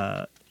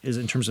 is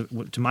in terms of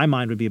what to my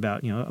mind would be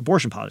about,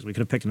 abortion policy. We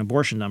could have picked an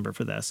abortion number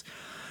for this.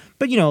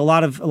 But, a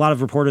lot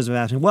of reporters have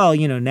asked me, well,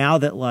 now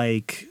that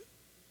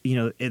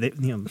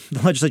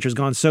the legislature has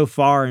gone so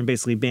far in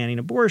basically banning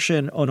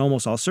abortion on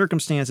almost all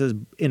circumstances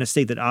in a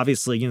state that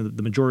obviously,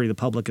 the majority of the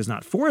public is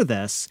not for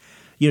this,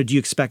 do you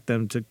expect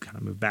them to kind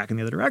of move back in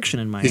the other direction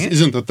in my hand?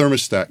 Isn't the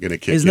thermostat going to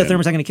kick in? Isn't the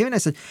thermostat going to kick in? I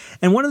said,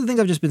 and one of the things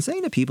I've just been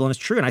saying to people, and it's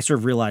true, and I sort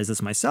of realized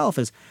this myself,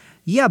 is,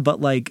 yeah, but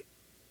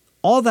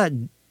all that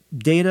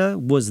data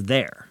was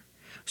there.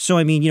 So,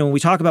 I mean, when we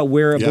talk about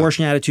where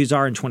abortion attitudes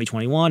are in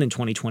 2021 and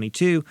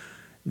 2022,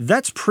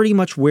 that's pretty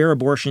much where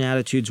abortion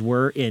attitudes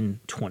were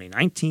in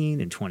 2019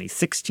 and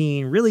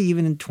 2016, really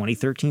even in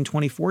 2013,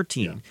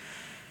 2014. Yeah.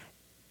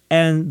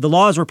 And the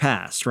laws were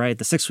passed, right?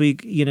 The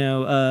 6-week,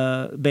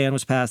 ban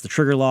was passed. The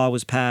trigger law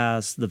was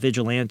passed. The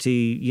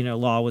vigilante,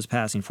 law was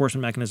passed. The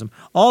enforcement mechanism.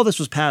 All this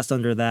was passed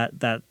under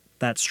that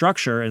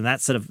structure and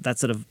that set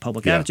of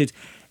public attitudes.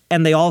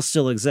 And they all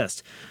still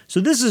exist. So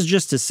this is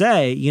just to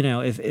say,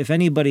 if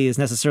anybody is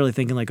necessarily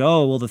thinking like,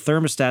 oh, well, the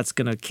thermostat's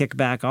going to kick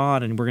back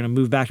on and we're going to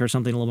move back to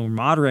something a little more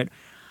moderate,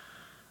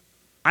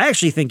 I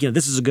actually think,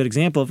 this is a good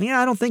example of,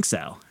 I don't think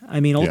so. I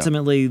mean,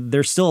 ultimately,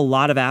 there's still a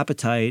lot of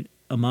appetite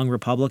among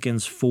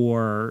Republicans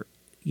for,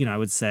 I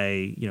would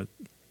say,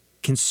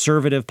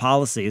 conservative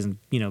policies and,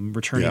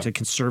 returning to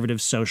conservative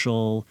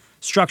social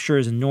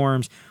structures and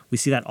norms. We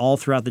see that all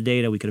throughout the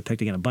data. We could have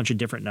picked, again, a bunch of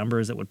different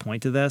numbers that would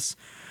point to this.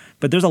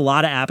 But there's a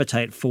lot of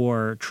appetite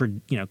for,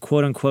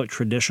 quote unquote,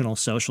 traditional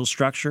social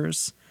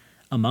structures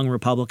among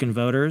Republican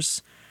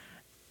voters.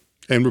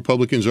 And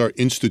Republicans are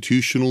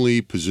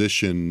institutionally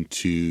positioned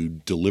to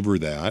deliver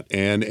that.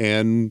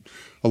 And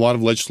a lot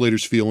of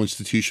legislators feel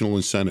institutional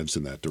incentives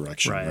in that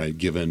direction, right?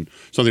 Given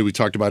something we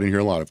talked about in here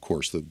a lot, of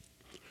course, the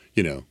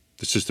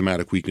the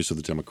systematic weakness of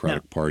the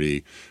Democratic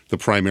Party, the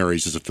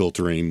primaries as a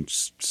filtering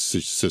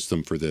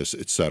system for this,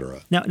 et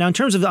cetera. Now, in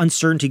terms of the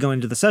uncertainty going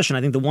into the session,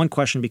 I think the one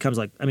question becomes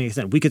like, I mean,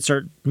 we could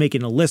start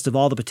making a list of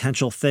all the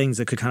potential things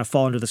that could kind of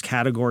fall into this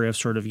category of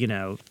sort of,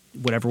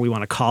 whatever we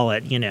want to call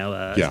it,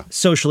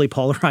 socially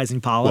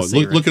polarizing policy.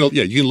 Well, you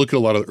can look at a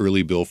lot of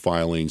early bill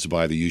filings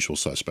by the usual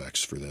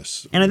suspects for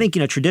this. And I think,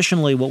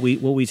 traditionally what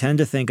we tend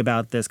to think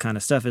about this kind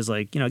of stuff is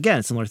like, again,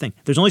 a similar thing.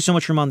 There's only so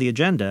much room on the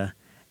agenda,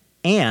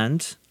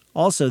 and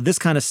also this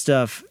kind of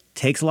stuff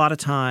takes a lot of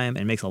time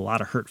and makes a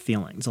lot of hurt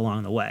feelings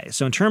along the way.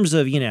 So in terms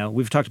of,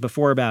 we've talked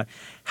before about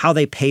how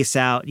they pace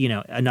out,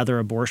 another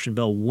abortion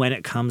bill when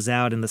it comes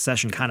out in the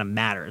session kind of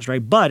matters,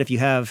 right? But if you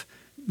have,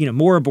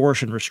 more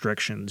abortion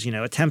restrictions,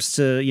 attempts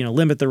to,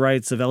 limit the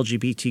rights of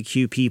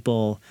LGBTQ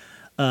people,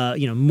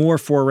 more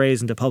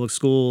forays into public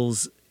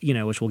schools,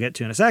 which we'll get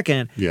to in a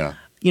second. Yeah.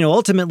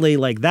 Ultimately,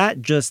 like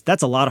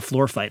that's a lot of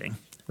floor fighting.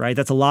 Right,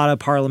 that's a lot of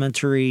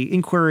parliamentary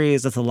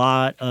inquiries. That's a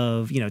lot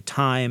of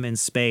time and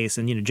space,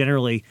 and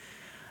generally,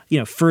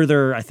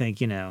 further I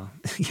think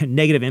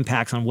negative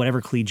impacts on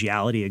whatever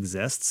collegiality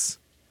exists.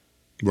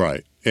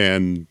 Right,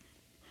 and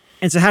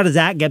so how does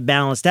that get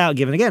balanced out?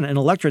 Given again an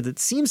electorate that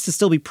seems to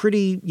still be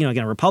pretty, again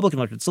a Republican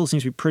electorate still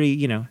seems to be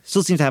pretty,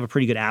 still seems to have a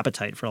pretty good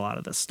appetite for a lot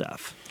of this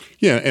stuff.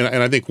 Yeah,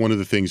 and I think one of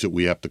the things that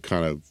we have to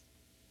kind of,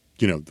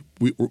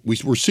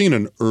 we're seeing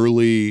an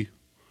early,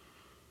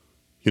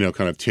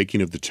 kind of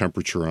taking of the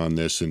temperature on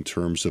this in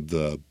terms of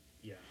the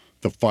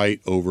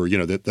fight over,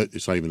 that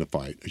it's not even the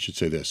fight. I should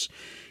say this,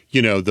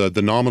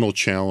 the nominal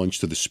challenge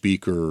to the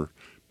speaker,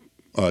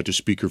 to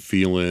Speaker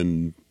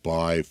Phelan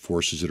by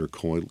forces that are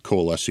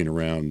coalescing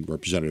around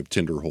Representative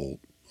Tinderholt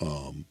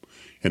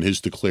and his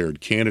declared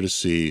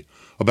candidacy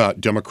about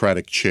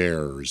Democratic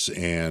chairs.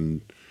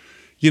 And,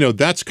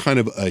 that's kind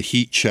of a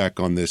heat check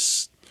on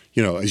this,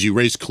 as you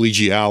raise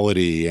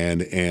collegiality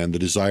and the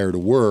desire to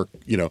work,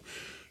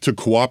 to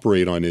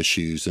cooperate on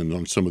issues and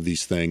on some of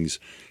these things.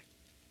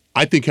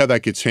 I think how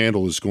that gets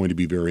handled is going to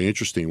be very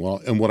interesting.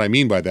 Well, and what I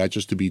mean by that,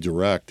 just to be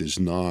direct, is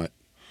not,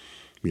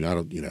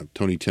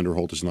 Tony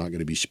Tinderholt is not going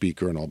to be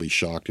speaker, and I'll be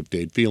shocked if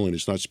Dade Phelan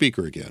is not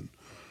speaker again.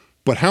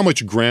 But how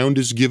much ground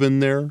is given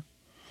there?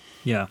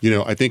 Yeah.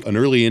 I think an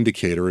early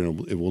indicator,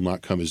 and it will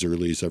not come as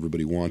early as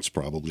everybody wants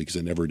probably, because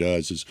it never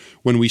does, is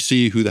when we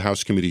see who the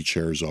House committee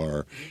chairs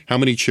are, how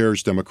many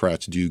chairs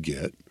Democrats do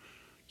get.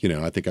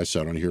 I think I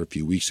said on here a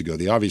few weeks ago,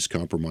 the obvious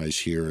compromise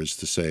here is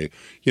to say,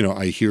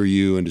 I hear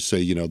you, and to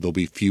say, there'll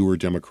be fewer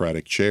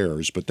Democratic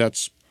chairs, but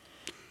that's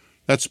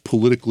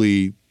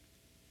politically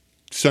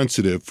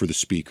sensitive for the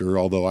speaker.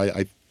 Although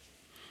I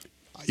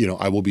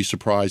will be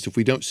surprised if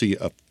we don't see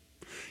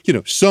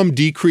some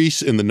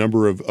decrease in the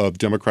number of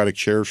Democratic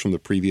chairs from the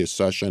previous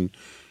session.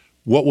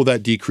 What will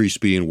that decrease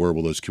be, and where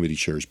will those committee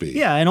chairs be?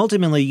 Yeah, and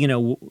ultimately,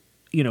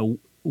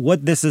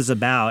 what this is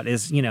about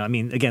is,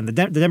 again, the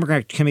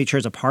Democratic committee chair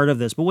is a part of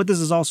this, but what this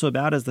is also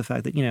about is the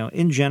fact that,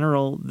 in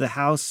general, the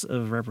House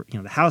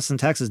the House in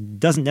Texas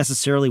doesn't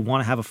necessarily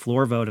want to have a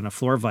floor vote and a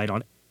floor fight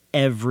on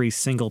every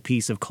single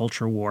piece of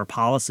culture war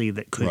policy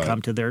that could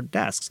come to their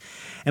desks.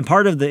 And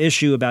part of the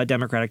issue about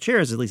Democratic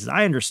chairs, at least as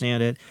I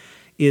understand it,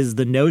 is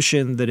the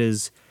notion that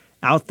is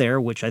out there,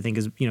 which I think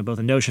is, both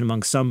a notion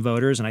among some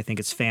voters, and I think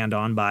it's fanned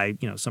on by,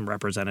 some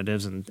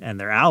representatives and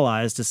their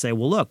allies to say,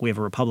 well, look, we have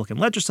a Republican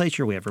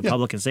legislature, we have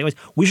Republican statewide,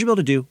 we should be able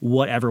to do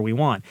whatever we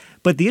want.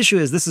 But the issue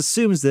is this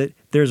assumes that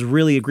there's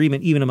really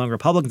agreement even among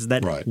Republicans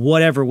that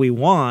whatever we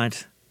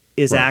want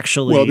is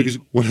actually... Well, because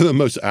one of the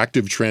most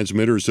active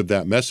transmitters of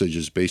that message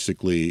is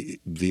basically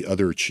the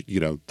other,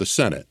 the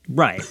Senate.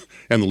 Right.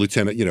 And the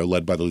lieutenant,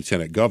 led by the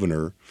lieutenant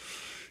governor.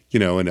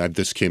 And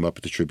this came up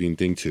at the Tribune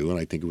thing too, and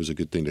I think it was a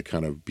good thing to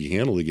kind of be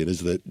handled again, is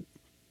that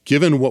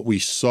given what we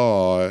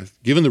saw,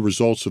 given the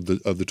results of the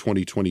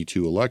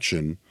 2022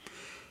 election,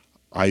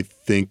 I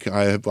think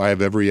I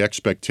have every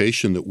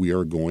expectation that we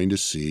are going to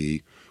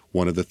see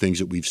one of the things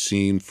that we've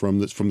seen from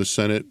the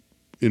Senate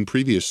in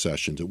previous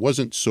sessions. It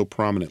wasn't so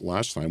prominent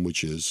last time,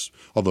 which is,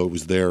 although it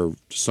was there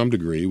to some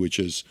degree, which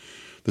is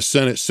the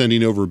Senate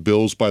sending over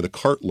bills by the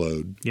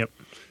cartload. Yep.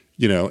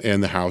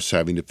 And the House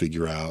having to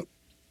figure out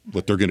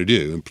what they're going to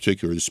do, in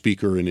particular the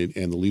speaker and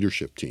the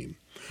leadership team.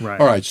 Right.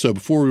 All right, so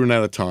before we run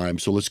out of time,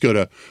 so let's go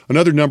to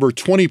another number,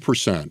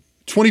 20%.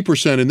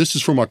 20%, and this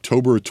is from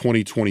October of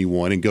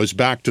 2021 and goes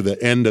back to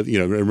the end of,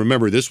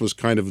 remember this was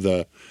kind of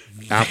the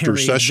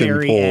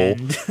after-session poll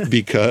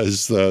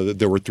because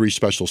there were 3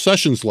 special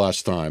sessions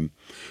last time.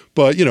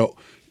 But,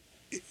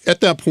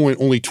 at that point,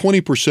 only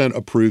 20%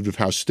 approved of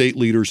how state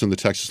leaders in the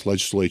Texas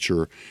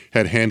legislature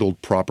had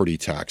handled property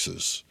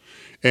taxes.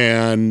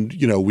 And,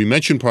 we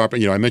mentioned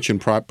I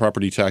mentioned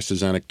property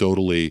taxes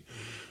anecdotally,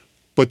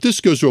 but this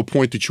goes to a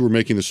point that you were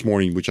making this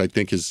morning, which I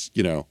think is,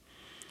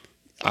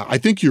 I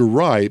think you're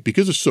right,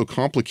 because it's so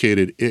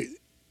complicated.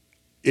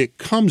 It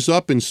comes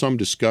up in some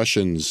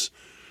discussions.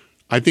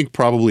 I think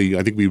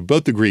we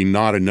both agree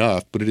not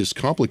enough, but it is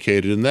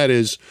complicated. And that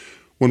is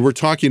when we're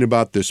talking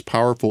about this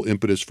powerful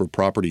impetus for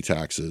property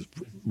taxes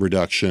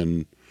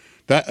reduction,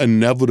 that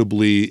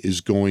inevitably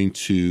is going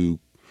to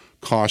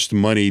cost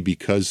money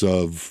because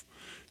of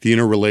the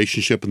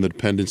interrelationship and the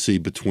dependency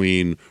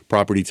between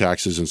property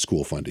taxes and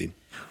school funding.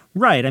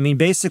 Right. I mean,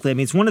 basically,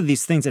 it's one of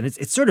these things, and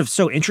it's sort of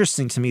so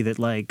interesting to me that,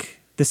 like,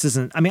 this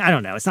isn't, I mean, I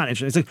don't know. It's not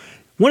interesting. It's like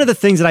one of the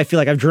things that I feel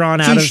like I've drawn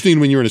It's out of. It's interesting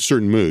when you're in a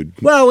certain mood.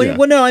 Well, Yeah.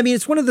 well, no, I mean,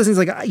 it's one of those things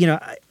like,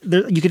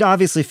 you could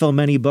obviously fill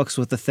many books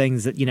with the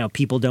things that,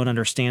 people don't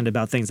understand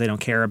about things they don't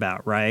care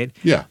about, right?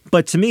 Yeah.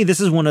 But to me, this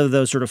is one of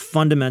those sort of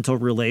fundamental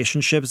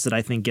relationships that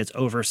I think gets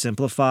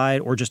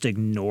oversimplified or just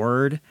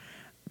ignored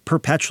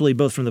perpetually,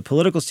 both from the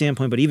political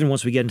standpoint, but even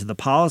once we get into the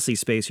policy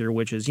space here,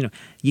 which is,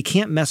 you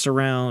can't mess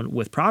around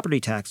with property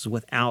taxes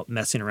without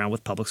messing around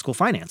with public school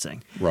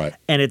financing. Right.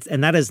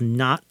 And that is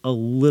not a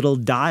little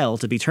dial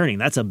to be turning.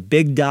 That's a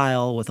big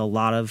dial with a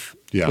lot of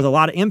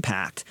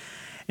impact.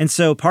 And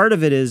so part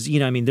of it is,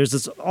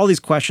 there's all these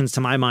questions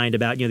to my mind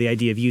about, the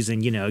idea of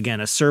using,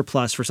 again, a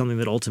surplus for something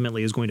that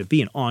ultimately is going to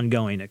be an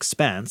ongoing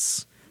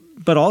expense,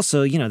 but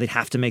also, they'd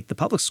have to make the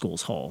public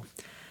schools whole.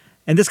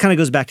 And this kind of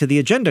goes back to the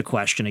agenda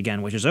question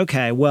again, which is,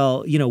 okay,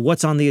 well,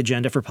 what's on the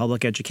agenda for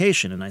public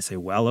education? And I say,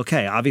 well,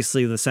 okay,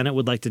 obviously the Senate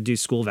would like to do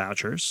school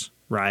vouchers,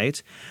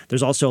 right?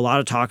 There's also a lot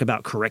of talk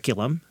about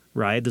curriculum,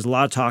 right? There's a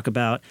lot of talk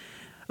about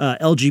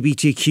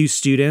LGBTQ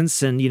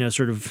students and,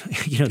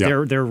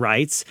 their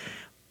rights.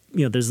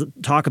 There's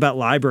talk about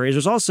libraries.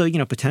 There's also,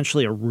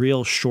 potentially a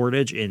real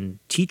shortage in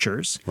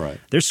teachers. Right.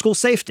 There's school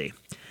safety.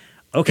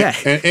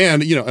 Okay.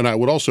 And I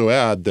would also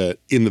add that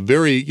in the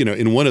very,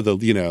 in one of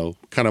the,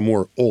 kind of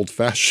more old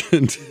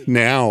fashioned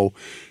now,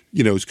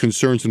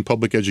 concerns in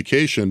public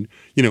education,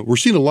 we're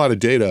seeing a lot of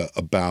data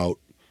about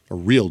a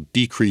real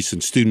decrease in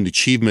student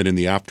achievement in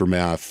the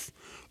aftermath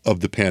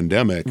of the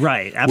pandemic.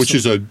 Right. Absolutely. Which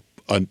is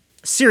a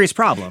serious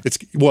problem.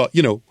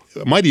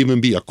 It might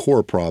even be a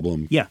core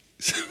problem. Yeah.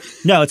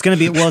 No, it's going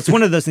to be, it's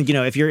one of those things,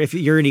 if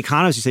you're an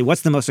economist, you say,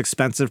 what's the most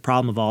expensive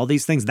problem of all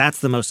these things? That's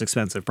the most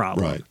expensive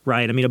problem.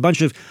 Right. I mean, a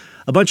bunch of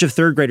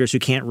third graders who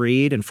can't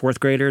read and fourth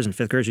graders and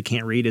fifth graders who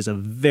can't read is a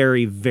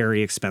very,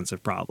 very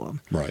expensive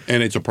problem. Right.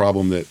 And it's a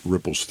problem that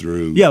ripples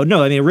through. Yeah.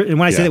 No, I mean,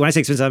 when I say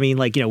expensive, I mean,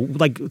 like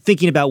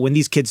thinking about when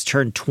these kids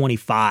turn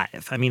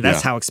 25. I mean,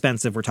 that's how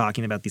expensive we're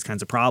talking about these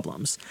kinds of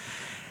problems.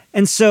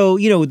 And so,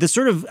 the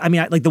sort of,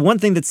 the one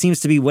thing that seems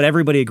to be what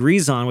everybody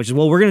agrees on, which is,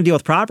 well, we're going to deal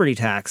with property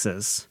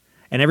taxes.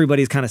 And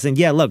everybody's kind of saying,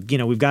 yeah, look,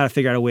 we've got to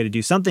figure out a way to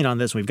do something on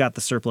this. We've got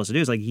the surplus to do.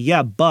 It's like,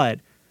 yeah, but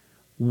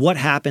what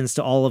happens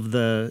to all of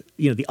the,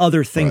 the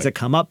other things that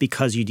come up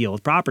because you deal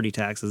with property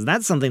taxes? And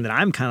that's something that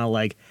I'm kind of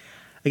like,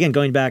 again,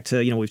 going back to,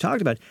 what we've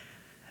talked about,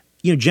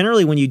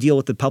 generally when you deal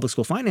with the public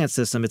school finance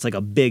system, it's like a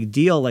big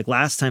deal. Like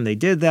last time they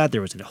did that, there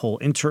was a whole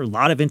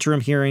lot of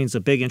interim hearings, a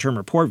big interim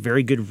report,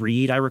 very good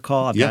read, I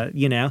recall. I've got,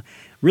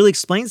 really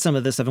explained some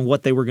of this stuff and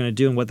what they were going to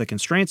do and what the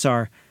constraints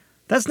are.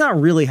 That's not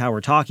really how we're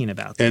talking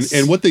about this.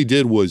 And what they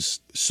did was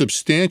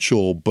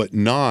substantial, but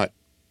not,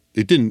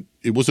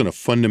 it wasn't a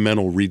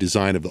fundamental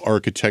redesign of the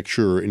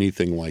architecture or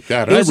anything like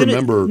that. And I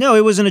remember.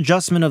 It was an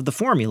adjustment of the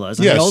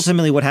formulas. I mean,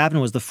 ultimately what happened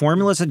was the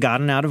formulas had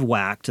gotten out of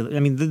whack.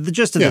 The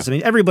gist of this,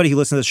 everybody who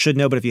listens to this should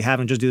know, but if you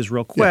haven't, just do this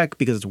real quick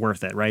because it's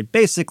worth it, right?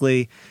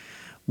 Basically,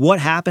 what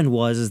happened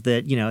is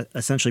that,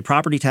 essentially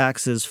property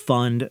taxes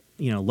fund,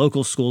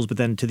 local schools, but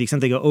then to the extent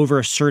they go over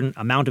a certain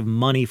amount of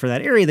money for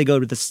that area, they go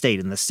to the state,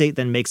 and the state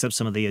then makes up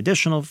some of the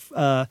additional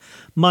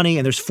money,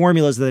 and there's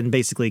formulas that then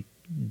basically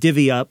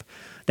divvy up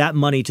that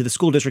money to the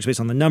school districts based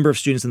on the number of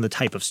students and the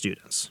type of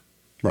students.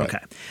 Right.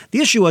 Okay.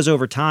 The issue was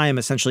over time,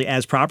 essentially,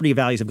 as property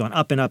values have gone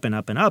up and up and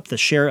up and up, the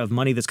share of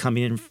money that's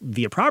coming in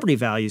via property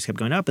values kept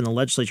going up, and the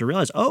legislature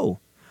realized,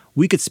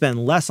 we could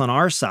spend less on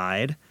our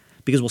side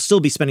because we'll still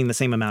be spending the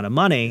same amount of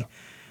money. Yeah.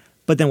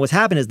 But then what's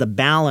happened is the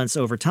balance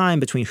over time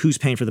between who's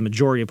paying for the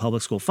majority of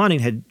public school funding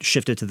had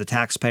shifted to the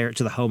taxpayer,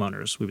 to the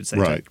homeowners, we would say,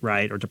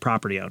 or to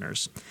property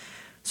owners.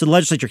 So the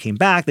legislature came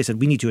back. They said,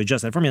 we need to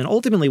adjust that formula. And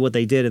ultimately what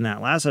they did in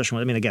that last session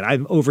was, again,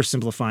 I'm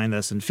oversimplifying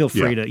this and feel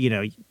free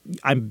to,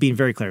 I'm being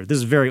very clear. This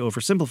is very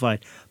oversimplified,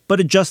 but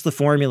adjust the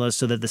formula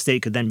so that the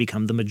state could then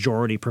become the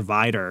majority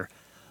provider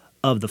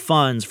of the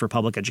funds for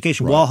public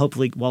education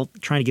while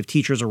trying to give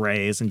teachers a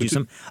raise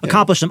and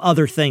accomplish some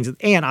other things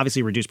and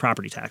obviously reduce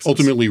property taxes.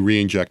 Ultimately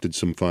re-injected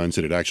some funds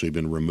that had actually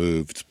been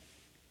removed.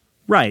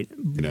 Right.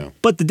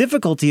 But the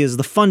difficulty is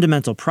the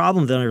fundamental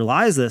problem that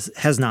underlies this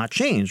has not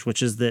changed,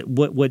 which is that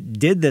what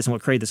did this and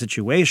what created the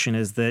situation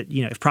is that,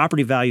 if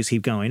property values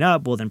keep going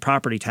up, well, then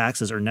property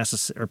taxes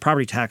or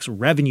property tax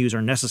revenues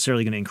are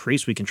necessarily going to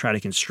increase. We can try to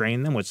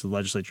constrain them, which the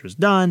legislature has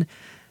done.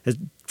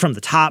 From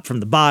the top, from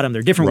the bottom, there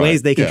are different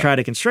ways they can try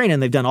to constrain it,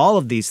 and they've done all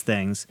of these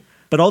things.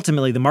 But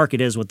ultimately, the market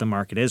is what the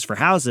market is for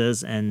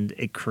houses, and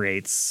it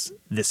creates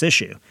this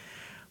issue.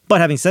 But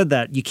having said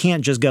that, you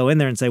can't just go in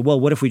there and say, well,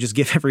 what if we just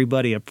give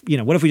everybody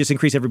what if we just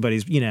increase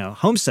everybody's,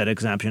 homestead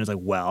exemption? It's like,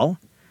 well,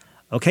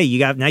 okay, you've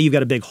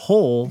got a big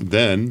hole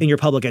in your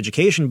public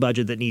education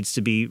budget that needs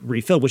to be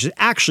refilled, which is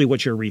actually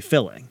what you're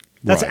refilling.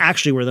 That's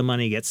actually where the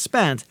money gets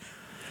spent.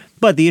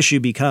 But the issue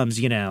becomes,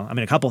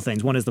 a couple of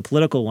things. One is the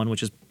political one,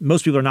 which is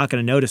most people are not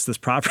going to notice this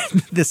property,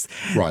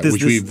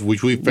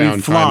 which we've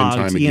found time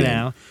and time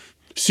again.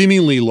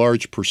 Seemingly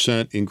large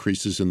percent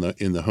increases in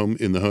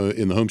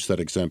the homestead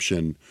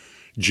exemption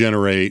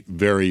generate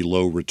very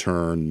low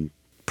return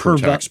per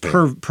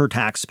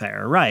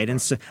taxpayer, right?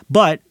 And so,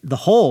 but the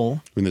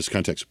hole in this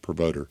context per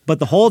voter, but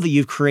the hole that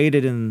you've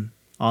created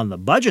on the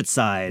budget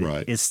side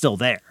right. is still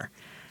there.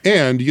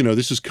 And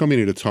this is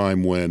coming at a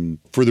time when,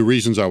 for the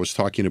reasons I was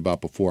talking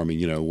about before, I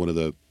mean, one of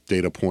the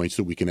data points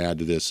that we can add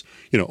to this,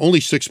 only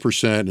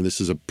 6%, and this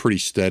is a pretty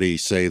steady,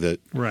 say that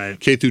right.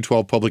 K through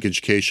 12 public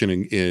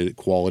education and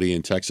quality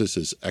in Texas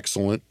is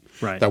excellent.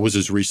 Right. That was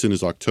as recent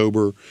as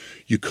October.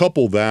 You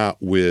couple that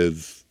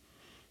with,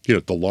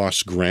 the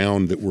lost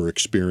ground that we're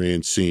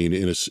experiencing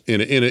in a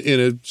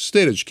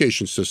state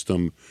education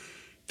system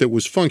that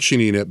was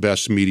functioning at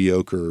best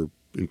mediocre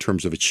in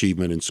terms of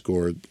achievement and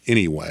score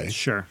anyway.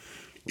 Sure.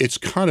 It's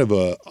kind of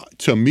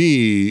to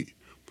me,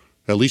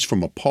 at least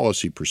from a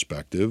policy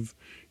perspective,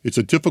 it's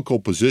a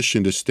difficult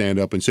position to stand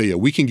up and say, yeah,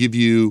 we can give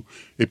you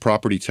a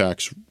property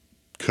tax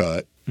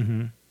cut,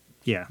 mm-hmm.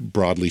 yeah,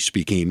 broadly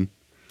speaking,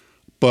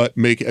 but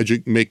make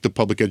the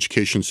public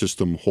education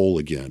system whole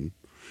again.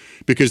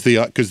 Because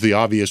the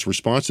obvious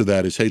response to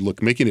that is, hey,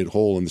 look, making it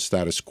whole in the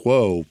status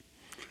quo,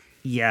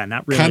 yeah,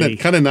 not really,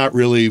 kind of not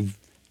really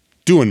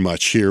doing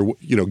much here.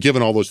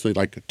 Given all those things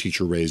like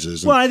teacher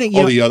raises, and well, I think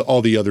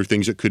all the other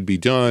things that could be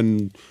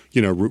done,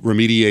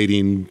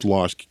 remediating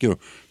lost,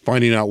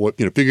 finding out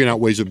figuring out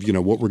ways of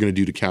what we're going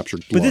to do to capture.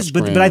 But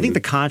I think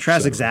the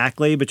contrast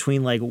exactly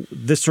between like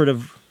this sort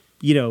of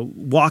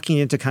walking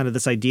into kind of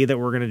this idea that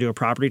we're going to do a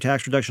property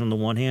tax reduction on the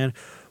one hand,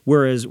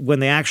 whereas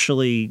when they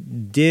actually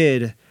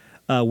did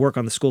work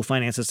on the school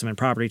finance system and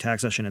property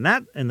tax session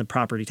and the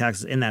property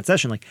taxes in that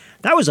session, like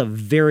that was a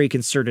very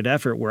concerted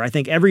effort where I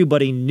think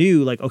everybody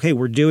knew like, okay,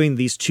 we're doing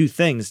these two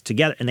things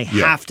together and they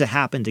have to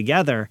happen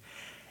together.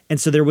 And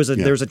so there was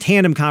a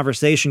tandem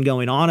conversation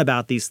going on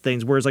about these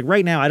things. Whereas like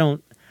right now, I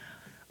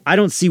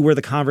don't see where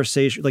the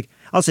conversation, like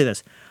I'll say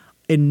this,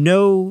 in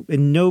no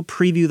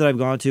preview that I've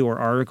gone to or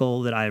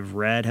article that I've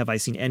read, have I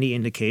seen any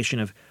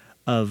indication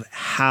of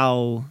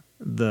how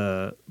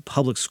the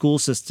public school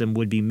system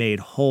would be made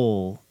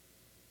whole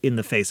in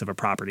the face of a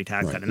property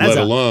tax cut. And that's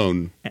let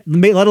alone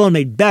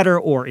made better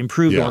or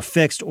improved or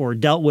fixed or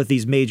dealt with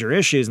these major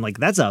issues. And like,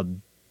 that's a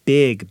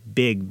big,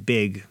 big,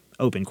 big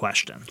open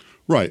question.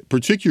 Right.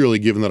 Particularly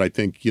given that I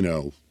think,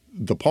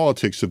 the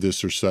politics of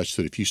this are such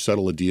that if you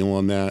settle a deal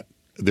on that,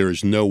 there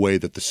is no way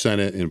that the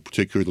Senate, and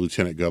particularly the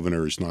lieutenant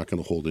governor, is not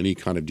going to hold any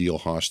kind of deal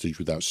hostage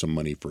without some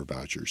money for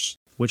vouchers.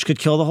 Which could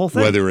kill the whole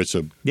thing. Whether it's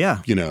a,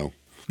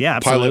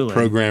 pilot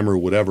program or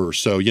whatever.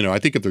 So, I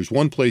think if there's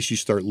one place you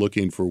start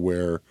looking for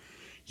where,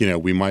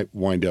 we might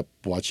wind up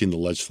watching the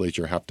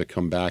legislature have to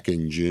come back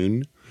in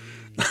June,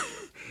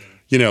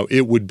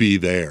 it would be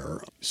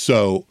there.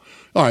 So,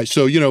 all right.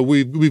 So,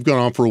 we've gone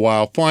on for a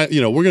while. Fine.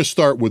 We're going to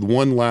start with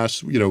one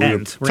last, we're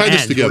going to tie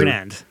this together. We're going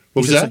to end.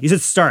 What was that? You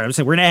said start. I'm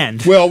saying we're going to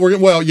end. Well, we're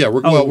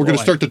going to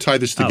start to tie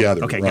this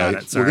together. Okay, right?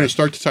 got it. We're going to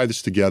start to tie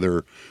this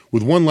together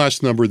with one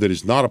last number that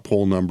is not a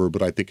poll number,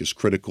 but I think is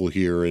critical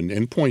here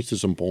and points to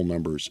some poll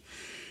numbers.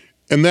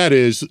 And that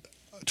is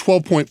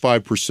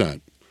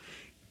 12.5%.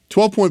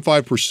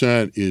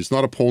 12.5% is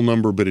not a poll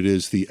number, but it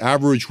is the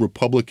average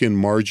Republican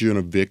margin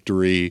of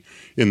victory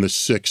in the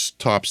 6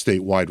 top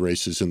statewide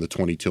races in the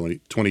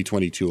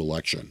 2022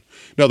 election.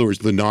 In other words,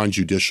 the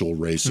non-judicial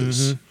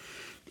races. Mm-hmm.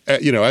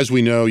 As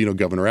we know,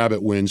 Governor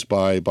Abbott wins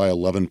by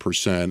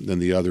 11%,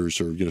 and the others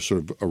are,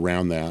 sort of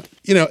around that.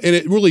 And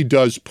it really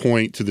does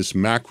point to this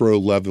macro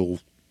level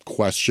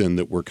question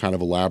that we're kind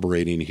of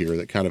elaborating here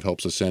that kind of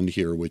helps us end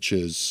here, which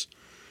is,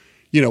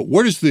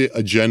 where does the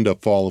agenda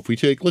fall if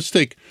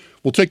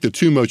we'll take the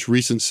 2 most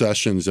recent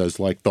sessions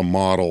as like the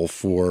model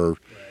for,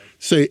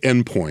 say,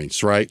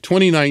 endpoints, right?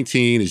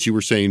 2019, as you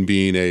were saying,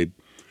 being a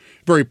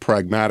very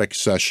pragmatic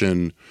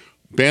session,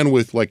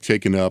 bandwidth like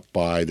taken up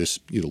by this,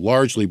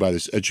 largely by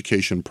this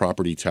education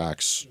property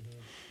tax,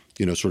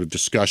 sort of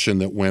discussion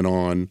that went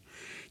on.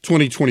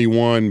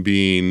 2021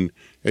 being,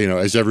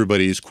 as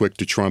everybody is quick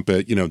to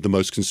trumpet, the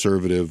most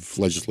conservative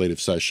legislative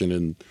session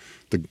in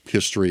the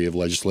history of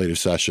legislative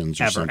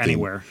sessions or ever, something.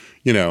 Anywhere.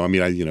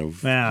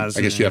 I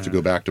guess you have to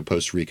go back to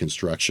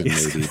post-Reconstruction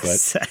maybe,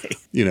 but,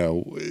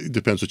 it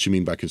depends what you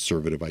mean by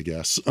conservative, I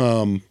guess.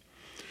 And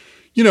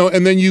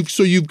then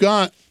you've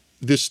got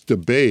this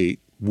debate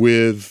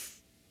with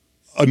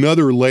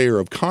another layer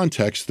of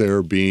context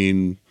there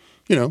being,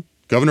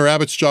 Governor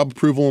Abbott's job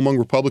approval among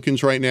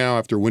Republicans right now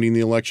after winning the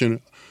election,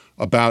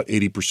 about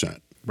 80%.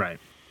 Right.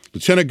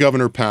 Lieutenant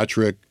Governor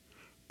Patrick,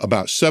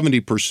 about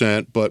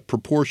 70%, but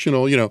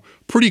proportional,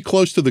 pretty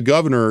close to the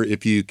governor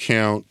if you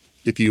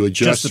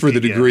adjust for the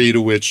degree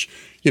to which,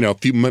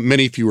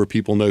 many fewer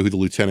people know who the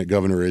lieutenant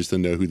governor is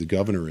than know who the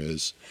governor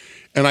is.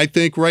 And I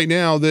think right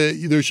now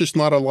that there's just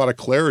not a lot of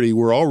clarity.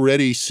 We're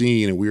already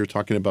seeing, and we were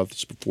talking about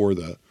this before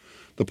the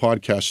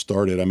podcast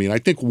started. I mean, I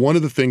think one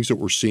of the things that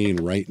we're seeing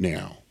right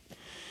now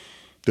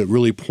that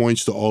really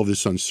points to all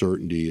this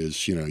uncertainty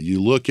is,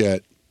 you look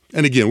at,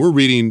 and again, we're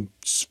reading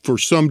for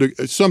some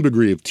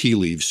degree of tea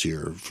leaves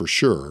here for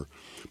sure.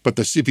 But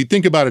if you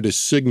think about it as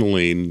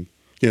signaling,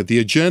 the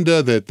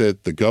agenda that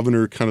the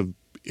governor kind of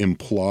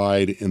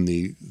implied in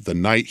the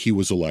night he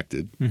was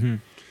elected, mm-hmm.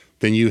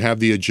 Then you have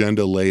the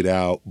agenda laid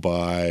out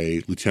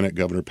by Lieutenant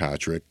Governor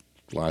Patrick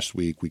last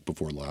week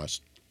before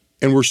last.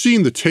 And we're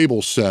seeing the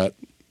table set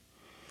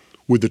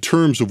with the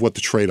terms of what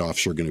the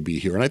trade-offs are going to be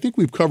here. And I think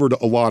we've covered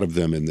a lot of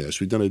them in this.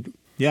 We've done it.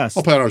 Yes.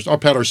 I'll pat ourselves on the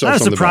back. Not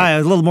a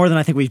surprise. A little more than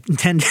I think we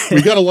intended.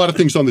 We got a lot of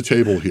things on the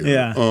table here.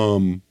 Yeah.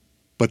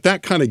 But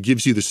that kind of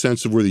gives you the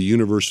sense of where the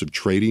universe of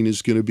trading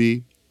is going to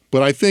be.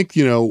 But I think,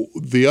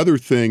 the other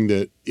thing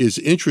that is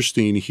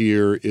interesting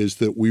here is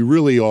that we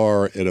really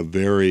are at a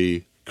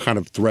very kind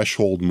of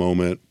threshold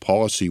moment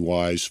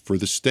policy-wise for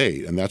the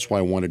state. And that's why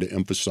I wanted to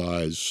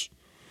emphasize,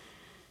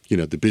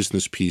 the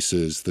business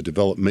pieces, the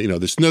development,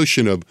 this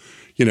notion of,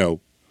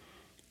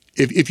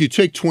 if you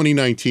take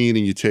 2019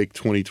 and you take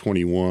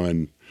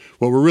 2021,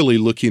 what we're really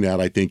looking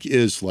at, I think,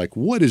 is like,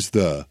 what is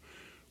the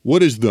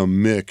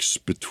mix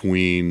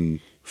between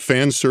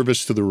fan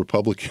service to the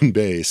Republican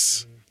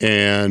base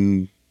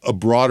and a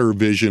broader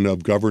vision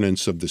of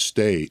governance of the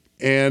state?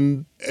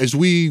 And as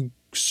we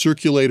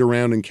circulate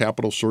around in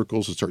capital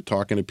circles and start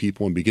talking to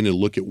people and begin to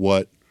look at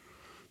what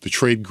the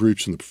trade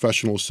groups and the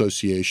professional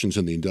associations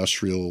and the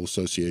industrial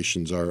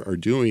associations are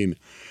doing,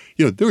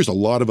 there's a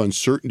lot of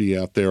uncertainty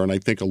out there. And I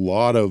think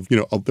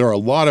there are a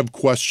lot of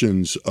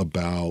questions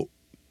about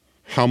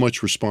how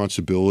much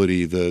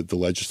responsibility the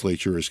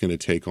legislature is going to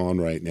take on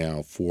right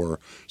now for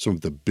some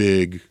of the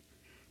big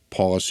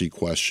policy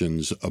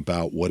questions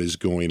about what is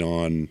going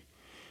on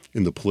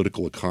in the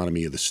political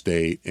economy of the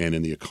state and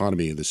in the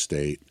economy of the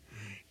state.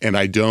 And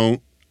I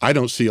don't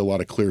see a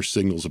lot of clear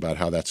signals about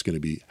how that's going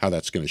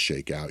to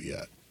shake out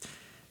yet.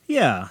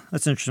 Yeah,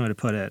 that's an interesting way to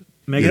put it.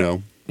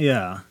 Megan?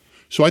 Yeah.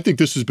 So I think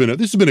this has been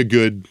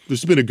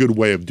a good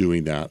way of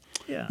doing that.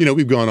 Yeah.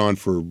 We've gone on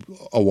for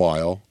a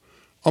while.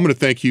 I'm going to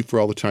thank you for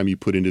all the time you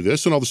put into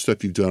this and all the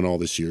stuff you've done all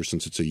this year,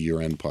 since it's a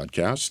year-end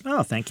podcast.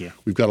 Oh, thank you.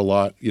 We've got a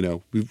lot.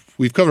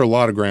 We've covered a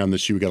lot of ground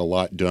this year. We got a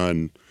lot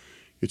done.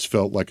 It's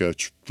felt like a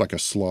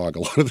slog a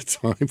lot of the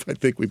time. I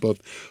think we both.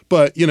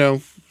 But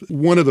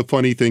one of the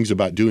funny things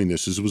about doing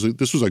this is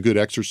this was a good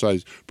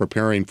exercise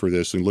preparing for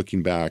this and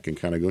looking back and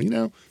kind of going,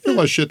 there's a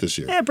lot of shit this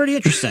year. Yeah, pretty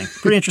interesting.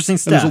 Pretty interesting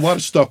stuff. There's a lot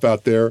of stuff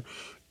out there.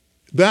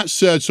 That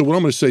said, so what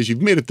I'm going to say is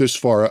you've made it this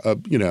far.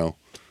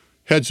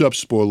 Heads up,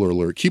 spoiler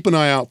alert. Keep an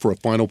eye out for a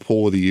final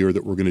poll of the year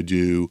that we're going to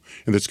do,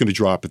 and that's going to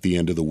drop at the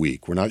end of the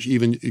week. We're not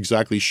even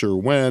exactly sure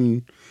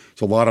when.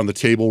 There's a lot on the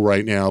table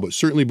right now, but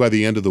certainly by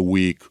the end of the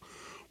week,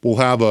 we'll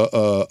have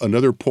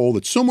another poll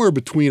that's somewhere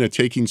between a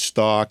taking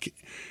stock.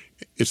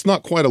 It's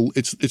not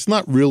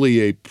really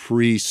a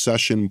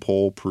pre-session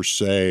poll per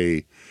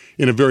se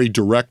in a very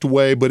direct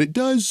way, but it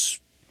does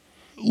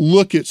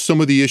look at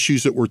some of the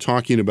issues that we're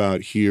talking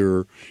about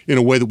here in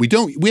a way that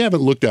we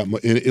haven't looked at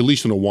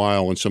least in a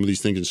while on some of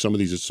these things, and some of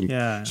these is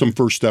some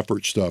first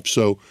effort stuff.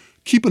 So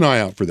keep an eye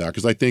out for that,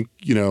 because I think,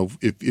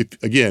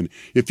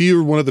 if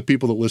you're one of the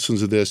people that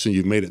listens to this and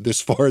you've made it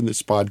this far in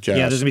this podcast,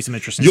 there's gonna be some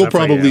interesting you'll stuff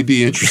probably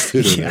be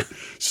interested in it.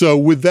 So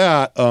with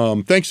that,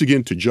 thanks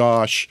again to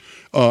Josh,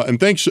 and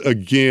thanks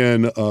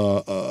again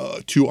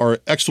to our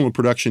excellent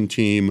production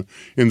team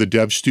in the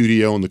Dev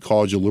Studio and the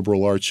College of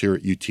Liberal Arts here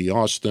at UT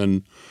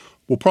Austin.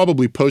 We'll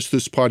probably post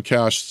this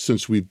podcast,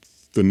 since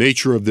the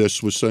nature of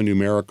this was so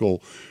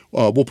numerical.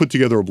 We'll put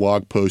together a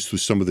blog post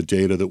with some of the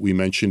data that we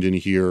mentioned in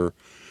here.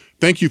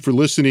 Thank you for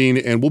listening,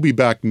 and we'll be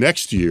back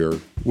next year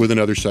with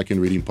another Second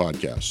Reading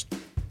podcast.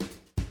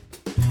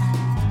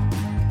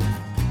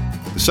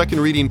 The Second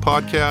Reading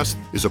podcast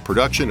is a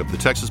production of the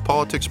Texas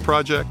Politics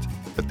Project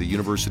at the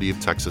University of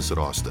Texas at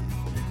Austin.